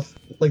pissed here." off.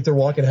 Like they're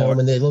walking home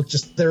and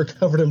they're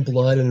covered in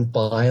blood and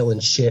bile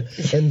and shit,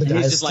 and the And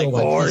guy's he's just still like,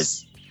 like,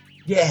 "Horse,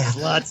 yeah,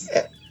 sluts,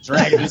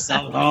 dragging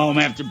himself home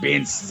after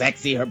being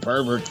sexy or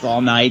perverts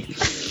all night."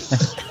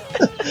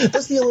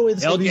 That's the only way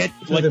this They'll movie get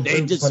could what have they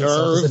improved upon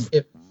itself is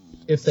deserve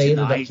if they ended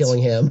up tonight.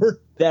 killing him.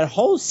 That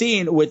whole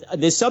scene with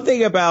there's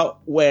something about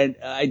when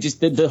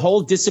the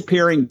whole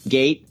disappearing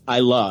gate. I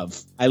love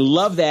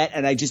that,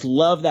 and I just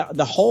love that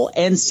the whole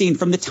end scene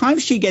from the time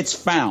she gets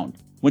found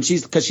when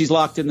because she's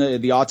locked in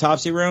the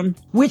autopsy room,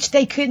 Which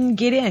they couldn't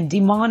get in.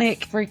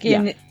 Demonic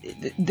freaking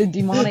the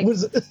demonic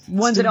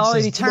ones that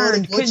already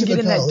turned couldn't get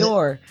in that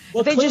door.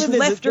 Well, They just clearly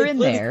left her in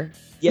there.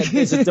 Yeah,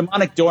 there's a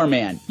demonic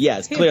doorman.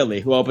 Yes,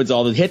 clearly, who opens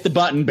hit the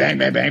button, bang,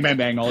 bang, bang, bang,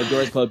 bang, all the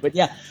doors close. But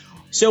yeah,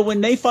 so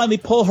when they finally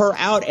pull her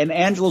out and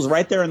Angela's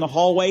right there in the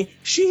hallway,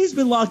 she has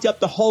been locked up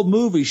the whole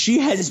movie. She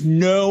has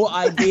no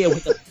idea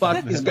what the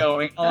fuck is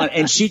going on,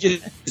 and she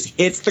just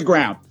hits the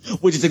ground,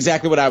 which is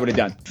exactly what I would have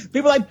done.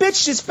 People are like,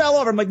 bitch just fell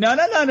over. I'm like,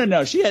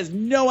 no. She has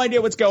no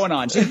idea what's going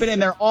on. She's been in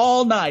there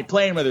all night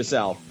playing with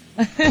herself.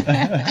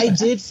 I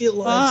did feel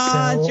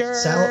like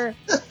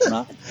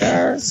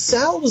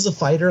Sal was a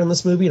fighter in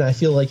this movie, and I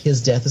feel like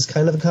his death is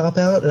kind of a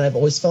cop-out, and I've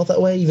always felt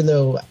that way, even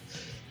though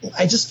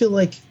I just feel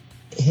like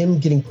him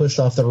getting pushed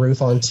off the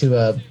roof onto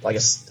a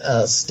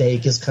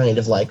stake is kind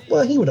of like,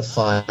 well, he would have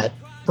fought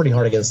pretty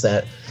hard against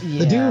that. Yeah.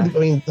 The dude, I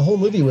mean, the whole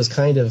movie was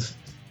kind of,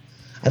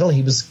 I don't know,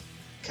 he was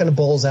kind of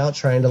balls out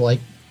trying to,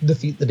 like,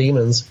 defeat the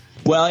demons.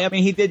 Well, I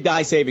mean, he did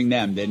die saving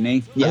them, didn't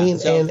he? I mean,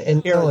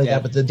 and not only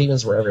that, but the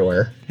demons were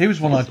everywhere. He was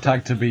one I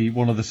tagged to be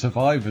one of the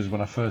survivors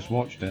when I first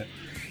watched it.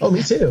 Oh,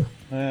 me too.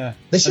 Yeah.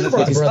 They should have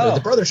brought the brother.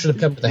 The brother should have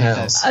come to the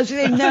house. I was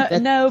saying,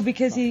 no,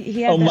 because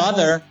he had Oh, that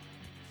mother.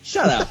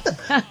 Shut up.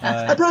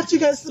 I brought you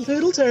guys some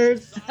poodle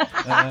turds.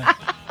 Oh,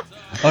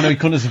 no, he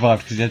couldn't have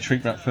survived because he had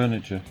shrink wrap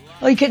furniture.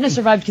 Well, he couldn't have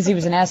survived because he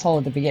was an asshole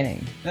at the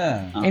beginning.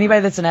 Yeah. Anybody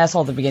that's an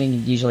asshole at the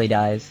beginning usually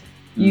dies.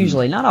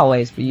 Usually, not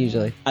always, but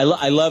usually. I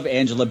love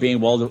Angela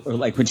being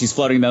like when she's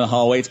floating down the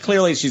hallway. It's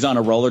clearly she's on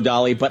a roller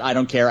dolly, but I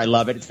don't care. I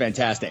love it. It's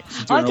fantastic.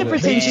 I like to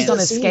pretend she's on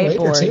a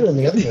skateboard. Too, in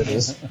the other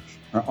movies.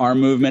 Her arm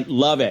movement,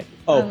 love it.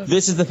 Oh,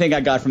 this is the thing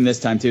I got from this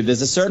time too.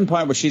 There's a certain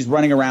point where she's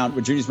running around,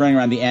 where Judy's running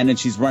around the end, and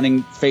she's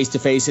running face to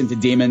face into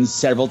demons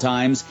several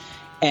times.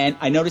 And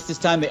I noticed this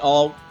time they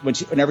all,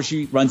 whenever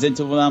she runs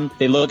into them,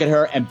 they look at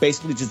her and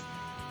basically just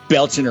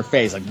belch in her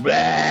face like,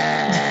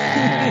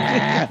 "Bleh."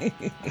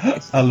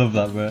 I love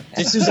that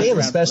bit. Suzanne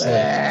especially.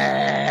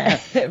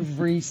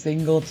 Every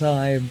single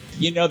time.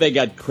 You know they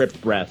got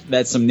crypt breath.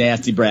 That's some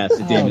nasty breath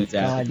that Damon's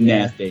out. God, yeah.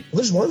 Nasty.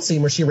 Well, there's one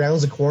scene where she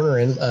rounds a corner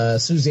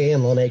and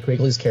Suzanne, Linnea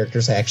Quigley's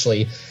character's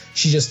actually,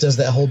 she just does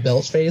that whole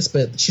belch face,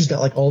 but she's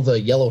got like all the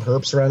yellow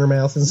herps around her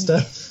mouth and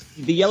stuff.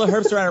 The yellow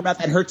herps around her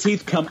mouth, and her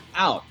teeth come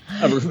out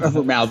of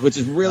her mouth, which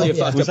is really a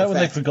fucked Was up that when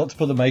they effect. forgot to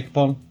put the makeup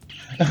on?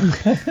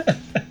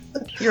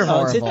 You're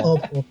horrible.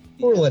 Oh,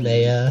 poor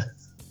Linnea.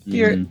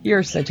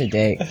 You're such a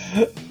dick.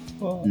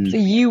 So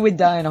you would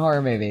die in a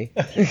horror movie.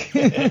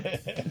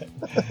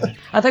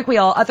 I think we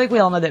all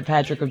know that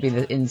Patrick would be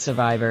in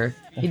Survivor.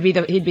 He'd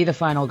be the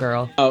final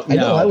girl. Oh, I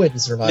know I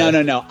wouldn't survive.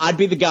 No. I'd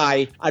be the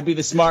guy. I'd be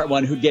the smart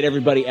one who'd get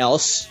everybody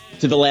else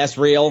to the last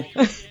reel,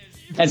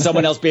 and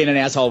someone else being an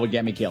asshole would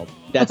get me killed.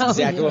 That's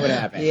exactly what would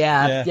happen.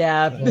 Yeah.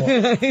 So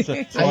I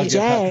get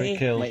Patrick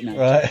killed. Late night.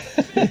 Right.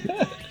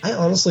 I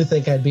honestly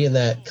think I'd be in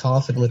that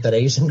coffin with that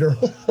Asian girl.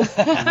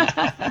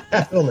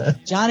 I don't know.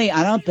 Johnny,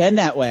 I don't bend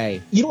that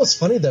way. You know what's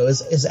funny though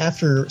is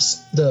after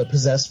the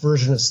possessed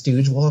version of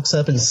Stooge walks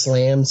up and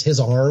slams his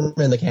arm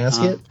in the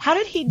casket, How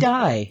did he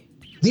die?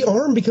 the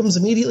arm becomes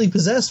immediately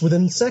possessed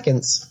within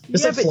seconds.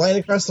 It's like flying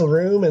across the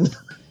room, and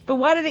But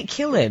why did it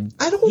kill him?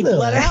 I don't know.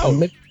 bled out.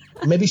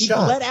 Maybe You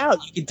shock. bled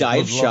out. You could die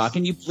of shock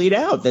and you bleed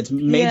out. That's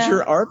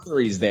major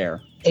arteries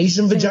there.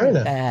 Asian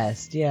vagina.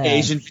 Fast, yeah.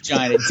 Asian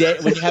vagina.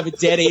 Dead. When you have a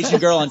dead Asian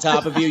girl on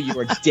top of you, you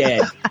are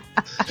dead.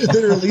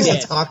 They release Yeah.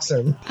 a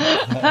toxin.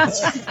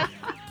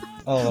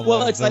 Oh,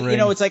 Well, it's like,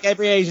 it's like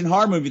every Asian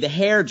horror movie. The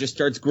hair just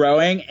starts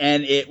growing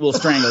and it will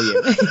strangle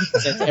you.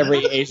 That's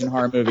every Asian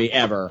horror movie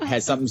ever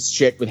has some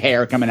shit with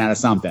hair coming out of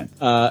something.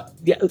 Yeah,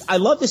 I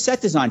love the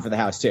set design for the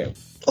house too.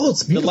 Oh,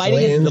 it's The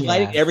beautiful.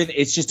 lighting, everything.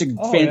 It's just a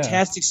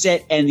fantastic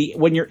set. And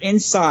when you're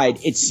inside,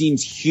 it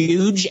seems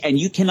huge and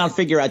you cannot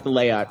figure out the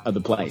layout of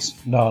the place.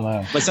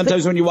 No. But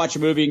sometimes when you watch a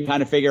movie, you can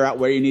kind of figure out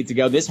where you need to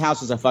go. This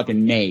house is a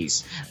fucking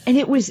maze. And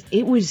it was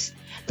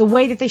the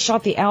way that they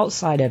shot the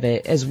outside of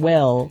it as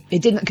well.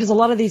 It didn't, because a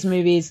lot of these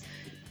movies,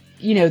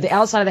 the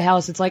outside of the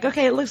house, it's like,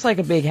 okay, it looks like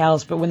a big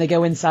house, but when they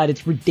go inside,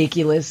 it's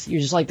ridiculous.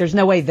 You're just like, there's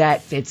no way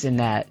that fits in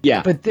that.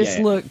 Yeah. But this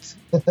looked,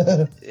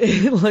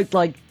 it looked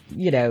like,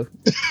 the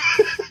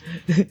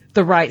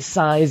right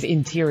size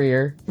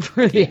interior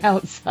for the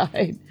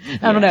outside.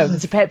 I don't know.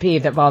 It's a pet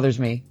peeve that bothers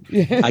me.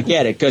 I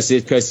get it because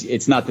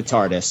it's not the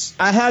TARDIS.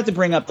 I had to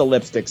bring up the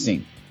lipstick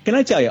scene. Can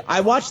I tell you?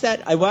 I watched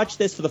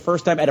this for the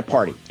first time at a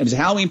party. It was a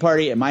Halloween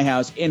party at my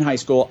house in high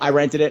school. I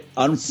rented it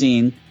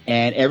unseen,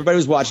 and everybody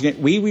was watching it.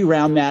 We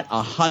rewound that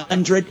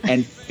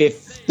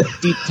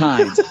 150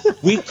 times.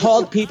 We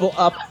called people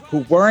up who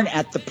weren't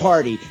at the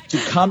party to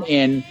come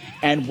in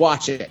and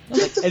watch it. And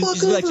just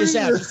be like, just sit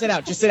down.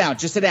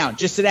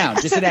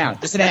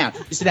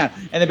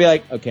 And they'd be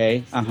like,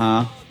 okay,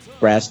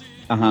 breast,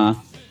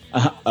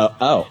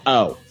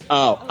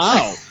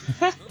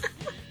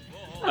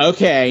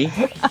 okay.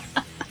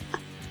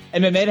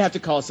 And then they'd have to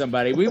call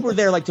somebody. We were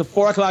there like till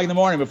 4 o'clock in the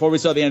morning before we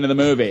saw the end of the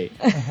movie.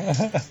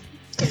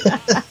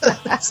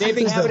 Same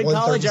thing happened in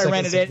college. I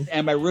rented it,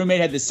 and my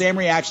roommate had the same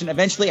reaction.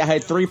 Eventually, I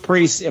had 3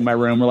 priests in my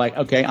room. We're like,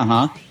 okay, You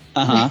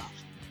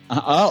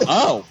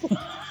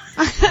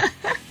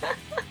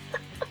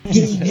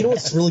know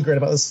what's really great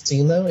about this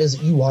scene, though,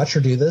 is you watch her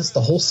do this.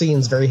 The whole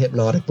scene's very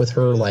hypnotic with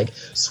her, like,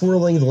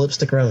 swirling the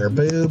lipstick around her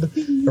boob,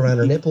 around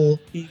her nipple,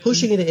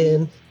 pushing it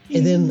in,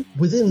 and then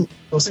within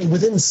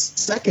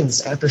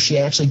seconds after she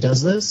actually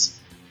does this,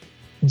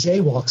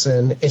 Jay walks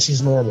in, and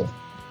she's normal.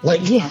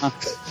 Like, he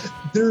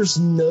has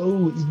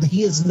no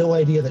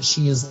idea that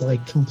she is,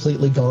 like,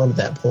 completely gone at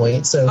that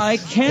point. So I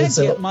can't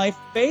get my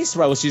face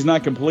right. Well, she's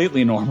not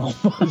completely normal.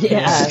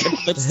 Yeah. She's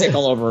got lipstick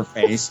all over her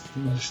face.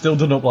 Still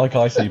done up like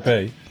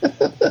ICP.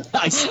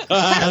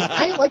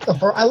 I like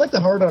the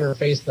heart on her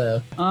face,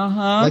 though.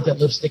 Like that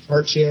lipstick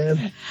heart she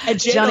had. And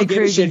Jay Johnny don't give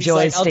a Cruz shit. He's enjoys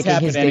like, I'll sticking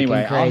tap his it dick in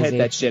anyway. I'll hit crazy.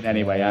 that shit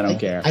anyway. I don't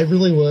care. I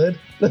really would.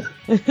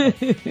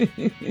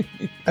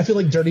 I feel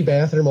like dirty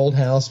bathroom, old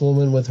house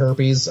woman with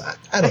herpes.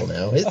 I don't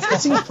know. It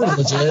seems pretty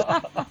legit.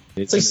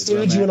 It's like,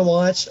 Stooge, you want to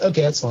watch?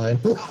 Okay, that's fine.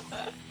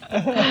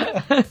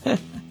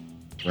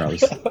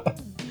 Gross.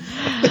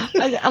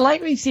 I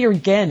like when you see her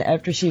again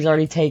after she's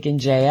already taken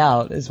Jay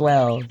out as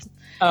well.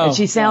 And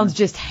she sounds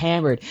just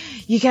hammered.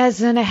 You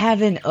guys want to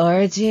have an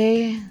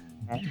orgy?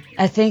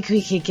 I think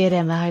we could get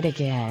him out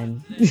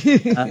again.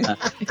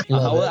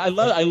 I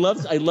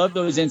love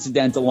those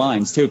incidental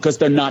lines too, because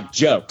they're not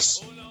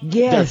jokes.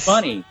 Yes. They're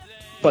funny,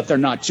 but they're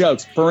not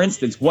jokes. For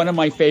instance, one of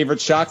my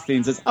favorite shock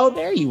scenes is, "Oh,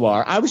 there you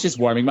are. I was just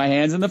warming my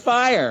hands in the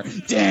fire."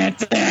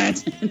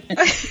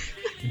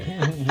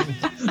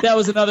 That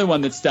was another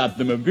one that stopped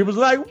the movie. People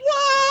were like,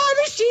 "What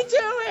is she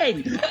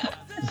doing?"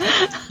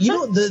 You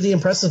know, the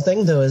impressive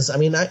thing, though, is, I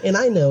mean,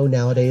 I know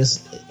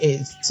nowadays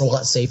it's a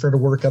lot safer to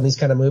work on these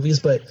kind of movies,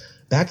 but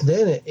back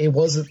then it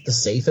wasn't the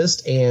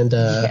safest, and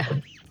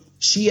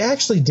she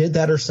actually did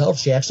that herself.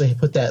 She actually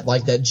put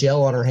that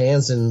gel on her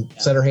hands and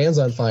set her hands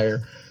on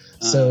fire.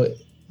 So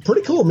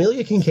pretty cool.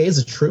 Amelia Kincaid's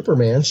a trooper,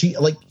 man.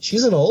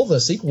 She's in all the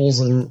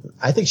sequels, and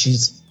I think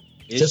she's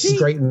just as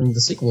great in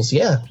the sequels.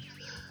 Yeah.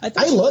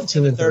 I love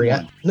 2 and 3.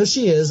 No,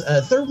 she is.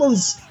 Third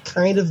one's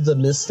kind of the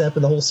misstep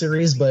in the whole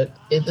series, but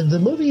the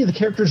movie, the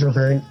characters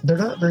are they're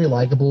not very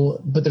likable,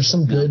 but there's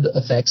some good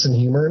effects and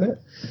humor in it.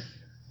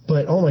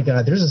 But, oh my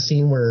God, there's a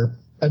scene where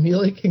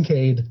Amelia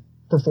Kincaid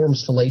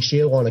performs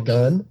fellatio on a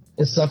gun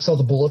and sucks all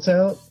the bullets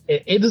out.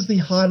 It is the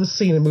hottest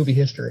scene in movie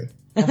history.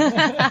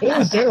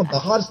 Hands down, the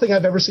hottest thing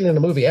I've ever seen in a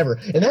movie ever.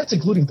 And that's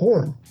including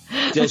porn.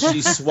 Does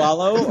she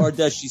swallow or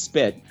does she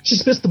spit? She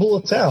spits the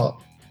bullets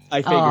out.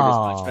 I figured as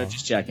much, but I'm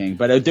just checking.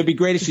 But it'd be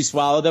great if she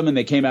swallowed them and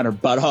they came out her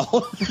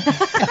butthole.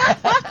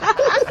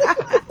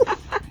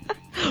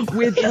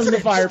 With Into the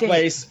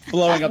fireplace,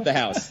 blowing up the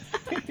house.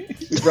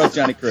 You broke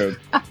Johnny Crude.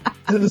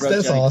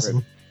 That's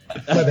awesome.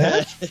 My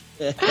bad?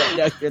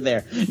 No, you're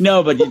there.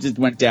 No, but you just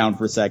went down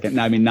for a second.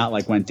 No, I mean, not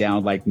like went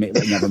down, like,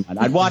 never mind.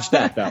 I'd watch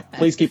that, though.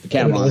 Please keep the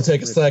camera on. It'll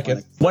take a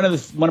second. One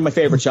of my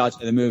favorite shots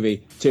in the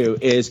movie, too,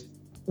 is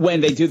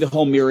when they do the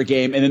whole mirror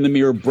game and then the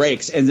mirror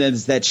breaks and then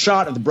there's that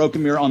shot of the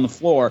broken mirror on the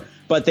floor,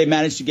 but they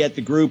managed to get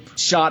the group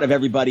shot of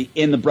everybody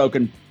in the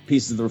broken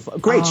pieces of the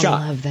great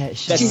shot. I love that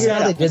shot. Did you hear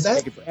how they did that?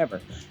 Take it forever.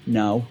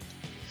 No.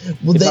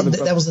 Well,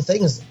 that was the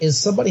thing is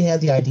somebody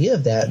had the idea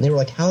of that and they were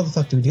like, how the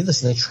fuck do we do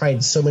this? And they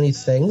tried so many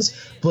things,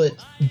 but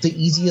the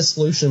easiest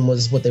solution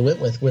was what they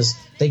went with was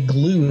they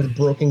glued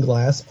broken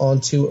glass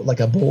onto like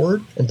a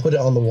board and put it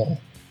on the wall.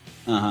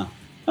 Uh-huh.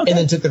 Okay. And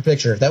then took their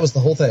picture. That was the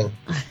whole thing.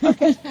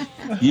 Okay.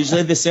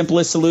 Usually the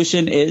simplest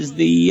solution is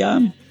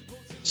the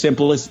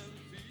simplest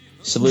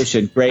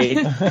solution. Great.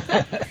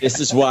 This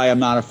is why I'm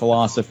not a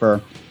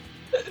philosopher.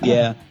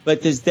 Yeah,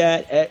 but there's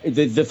that.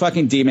 The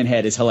fucking demon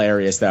head is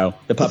hilarious, though.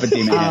 The puppet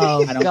demon head.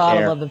 Oh, I don't God,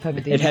 care. I love the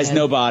puppet demon It has head.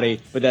 no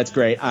body, but that's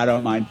great. I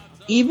don't mind.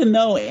 Even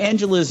though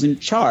Angela's in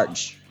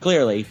charge,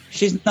 clearly,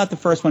 she's not the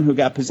first one who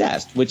got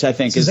possessed, which I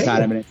think Suzanne. is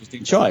kind of an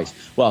interesting choice.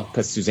 Well,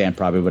 because Suzanne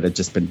probably would have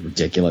just been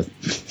ridiculous.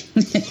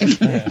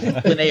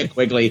 Linnea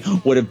Quigley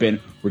would have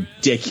been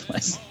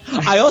ridiculous.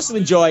 I also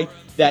enjoy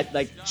that,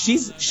 like,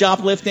 she's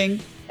shoplifting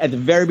at the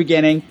very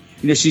beginning.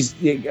 You know, she's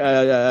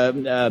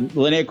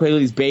Linnea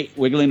Quigley's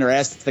wiggling her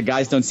ass. The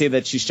guys don't see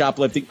that she's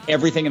shoplifting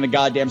everything in the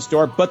goddamn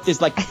store, but there's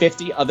like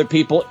 50 other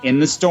people in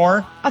the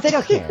store. Oh, they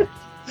don't care.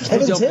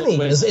 Kevin Tenney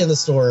is in the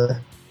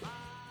store.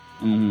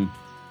 Mm-hmm.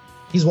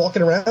 He's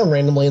walking around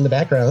randomly in the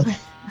background.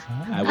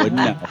 I wouldn't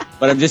know.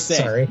 But I'm just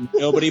saying, Sorry.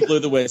 Nobody blew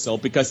the whistle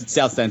because it's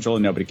South Central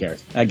and nobody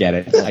cares. I get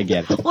it.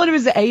 Well, it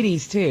was the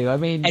 80s, too. I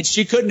mean, And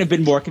she couldn't have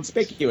been more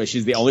conspicuous.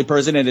 She's the only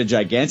person in a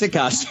gigantic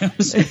costume.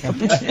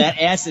 That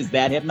ass is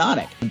that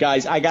hypnotic.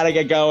 Guys, I got to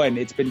get going.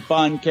 It's been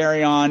fun.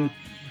 Carry on.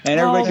 And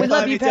everybody we can love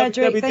find you, me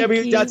Patrick.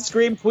 Thank you.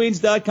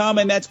 www.screamqueens.com,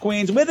 and that's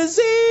Queens with a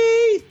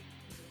Z.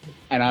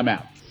 And I'm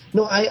out.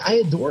 No,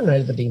 I adore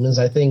Night of the Demons.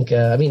 I think,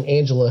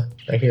 Angela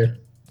right here,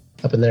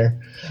 up in there.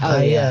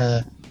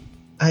 Oh,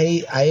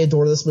 I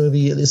adore this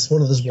movie. It's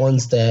one of those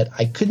ones that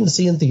I couldn't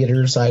see in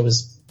theaters.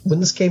 When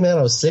this came out,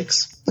 I was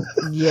 6.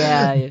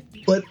 yeah.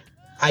 But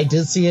I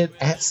did see it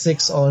at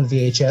 6 on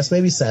VHS,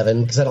 maybe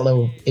 7, because I don't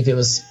know if it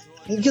was,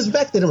 because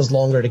back then it was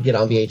longer to get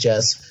on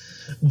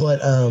VHS.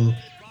 But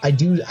I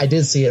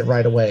did see it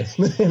right away,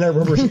 and I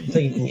remember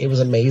thinking it was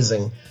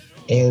amazing.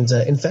 And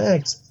in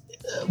fact,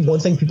 one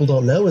thing people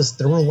don't know is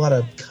there were a lot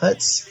of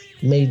cuts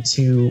made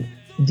to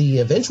the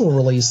eventual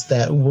release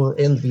that were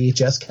in the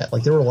VHS cut.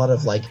 Like there were a lot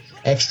of like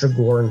extra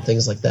gore and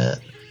things like that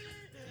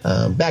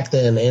back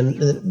then,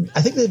 and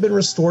I think they've been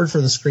restored for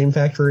the Scream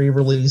Factory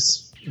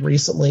release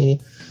recently.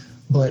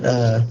 But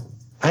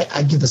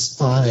I give this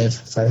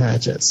 5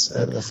 hatchets.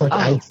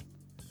 I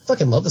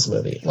fucking love this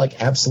movie.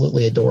 Like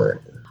absolutely adore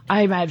it.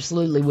 I'm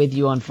absolutely with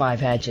you on 5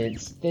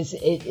 hatchets.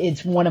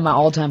 It's one of my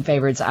all-time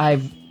favorites.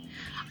 I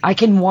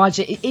can watch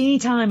it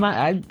anytime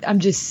I'm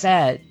just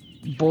sad,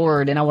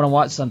 bored, and I want to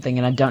watch something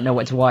and I don't know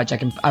what to watch.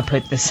 I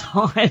put this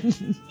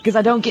on because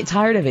I don't get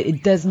tired of it.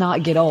 It does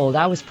not get old.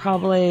 I wasn't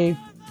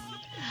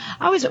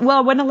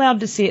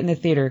allowed to see it in the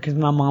theater because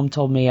my mom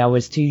told me I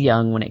was too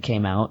young when it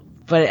came out.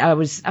 But I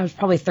was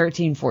probably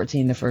 13,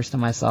 14 the first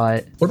time I saw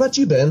it. What about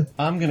you, Ben?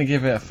 I'm going to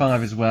give it a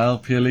 5 as well,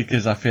 purely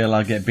because I feel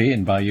I'll get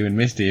beaten by you and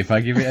Misty if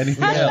I give it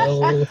anything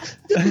else.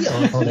 No, be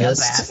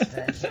honest.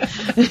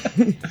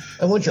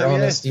 I want your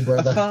honesty,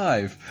 brother. A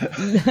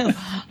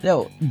 5.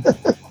 No,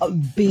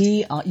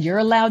 you're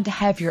allowed to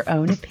have your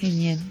own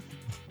opinion.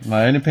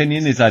 My own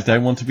opinion is I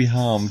don't want to be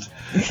harmed.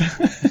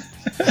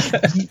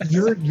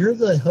 You're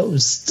the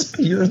host.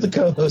 You're the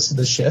co-host of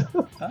the show.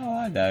 Oh,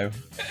 I know.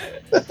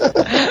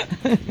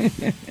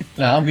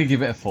 No, I'm going to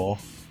give it a 4.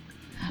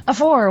 A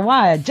 4?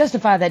 Why?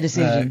 Justify that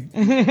decision.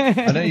 I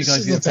know you guys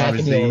She's think it's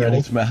attacking you the already.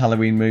 ultimate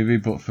Halloween movie,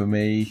 but for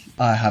me,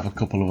 I have a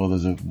couple of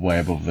others way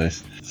above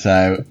this.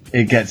 So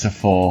it gets a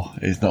 4.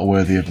 It's not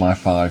worthy of my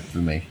 5 for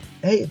me.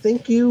 Hey,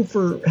 thank you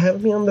for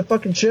having me on the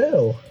fucking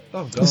show.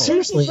 Oh, God.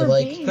 Seriously,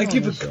 Thank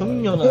you for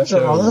coming on our those are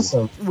show.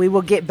 awesome. We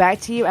will get back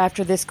to you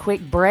after this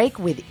quick break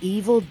with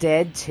Evil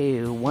Dead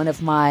 2, one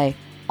of my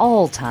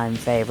all-time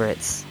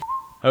favorites.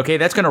 Okay,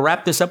 that's going to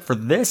wrap this up for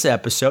this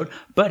episode.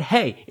 But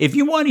hey, if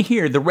you want to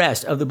hear the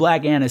rest of the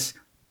Black Annis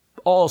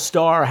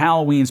all-star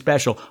Halloween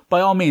special.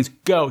 By all means,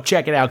 go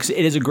check it out because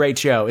it is a great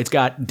show. It's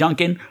got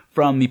Duncan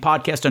from the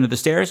Podcast Under the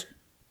Stairs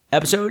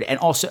episode and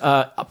also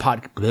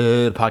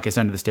Podcast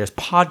Under the Stairs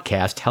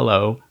podcast.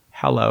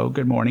 Hello,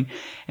 good morning.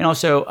 And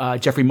also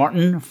Jeffrey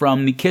Martin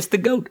from the Kiss the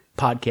Goat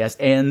podcast.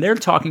 And they're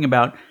talking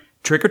about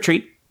Trick or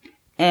Treat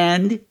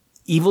and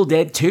Evil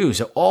Dead 2.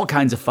 So all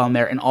kinds of fun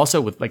there. And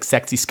also with like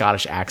sexy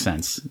Scottish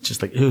accents.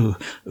 Just like, ooh,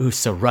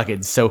 so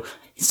rugged. So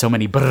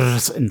many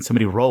brrs and so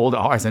many rolled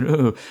R's and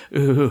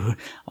ooh,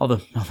 all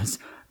those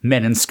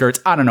men in skirts.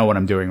 I don't know what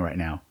I'm doing right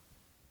now.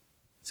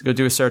 So go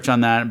do a search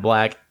on that.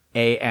 Black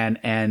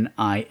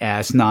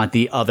ANNIS, not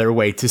the other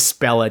way to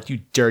spell it, you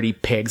dirty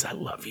pigs. I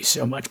love you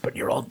so much, but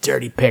you're all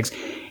dirty pigs.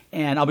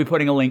 And I'll be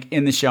putting a link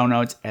in the show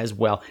notes as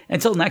well.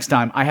 Until next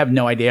time, I have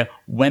no idea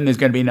when there's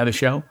going to be another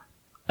show.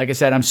 Like I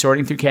said, I'm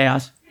sorting through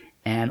chaos.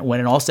 And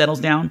when it all settles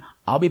down,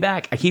 I'll be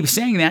back. I keep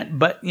saying that,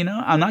 but,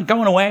 I'm not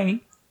going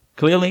away.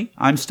 Clearly,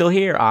 I'm still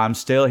here. I'm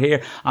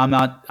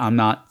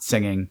not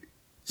singing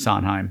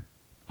Sondheim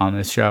on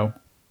this show.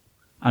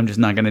 I'm just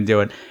not going to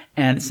do it.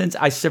 And since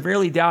I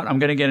severely doubt I'm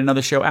going to get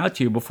another show out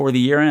to you before the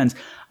year ends,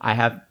 I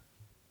have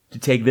to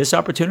take this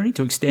opportunity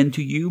to extend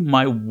to you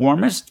my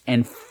warmest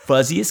and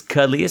fuzziest,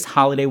 cuddliest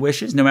holiday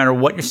wishes, no matter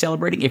what you're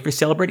celebrating. If you're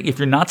celebrating, if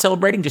you're not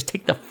celebrating, just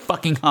take the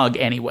fucking hug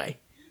anyway.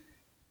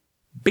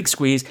 Big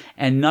squeeze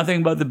and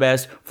nothing but the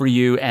best for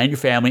you and your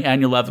family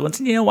and your loved ones.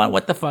 And you know what?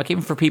 What the fuck?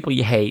 Even for people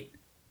you hate.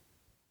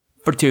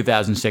 For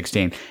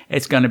 2016.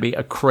 It's going to be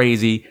a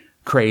crazy,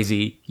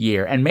 crazy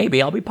year. And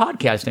maybe I'll be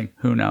podcasting.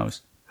 Who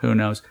knows? Who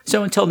knows?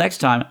 So until next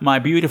time, my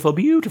beautiful,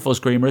 beautiful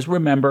screamers,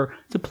 remember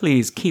to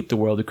please keep the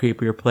world a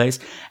creepier place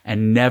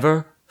and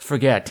never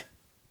forget.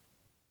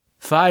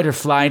 Fight or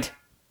flight,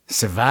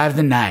 survive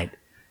the night.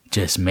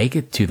 Just make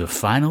it to the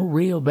final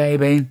reel,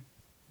 baby.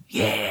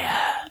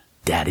 Yeah,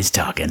 Daddy's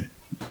talking.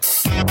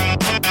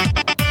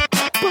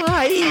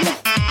 Bye.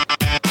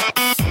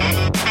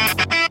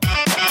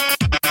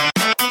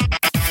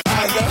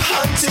 I go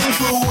hunting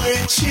for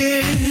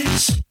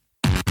witches.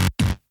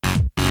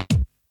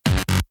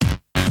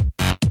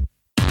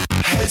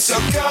 Heads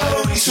are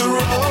going to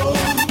roll.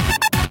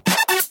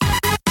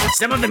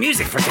 Some of the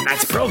music for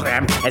tonight's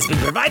program has been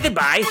provided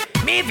by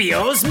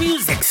Mavio's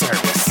Music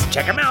Service.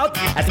 Check them out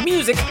at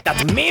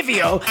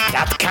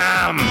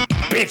music.mavio.com,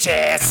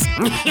 bitches.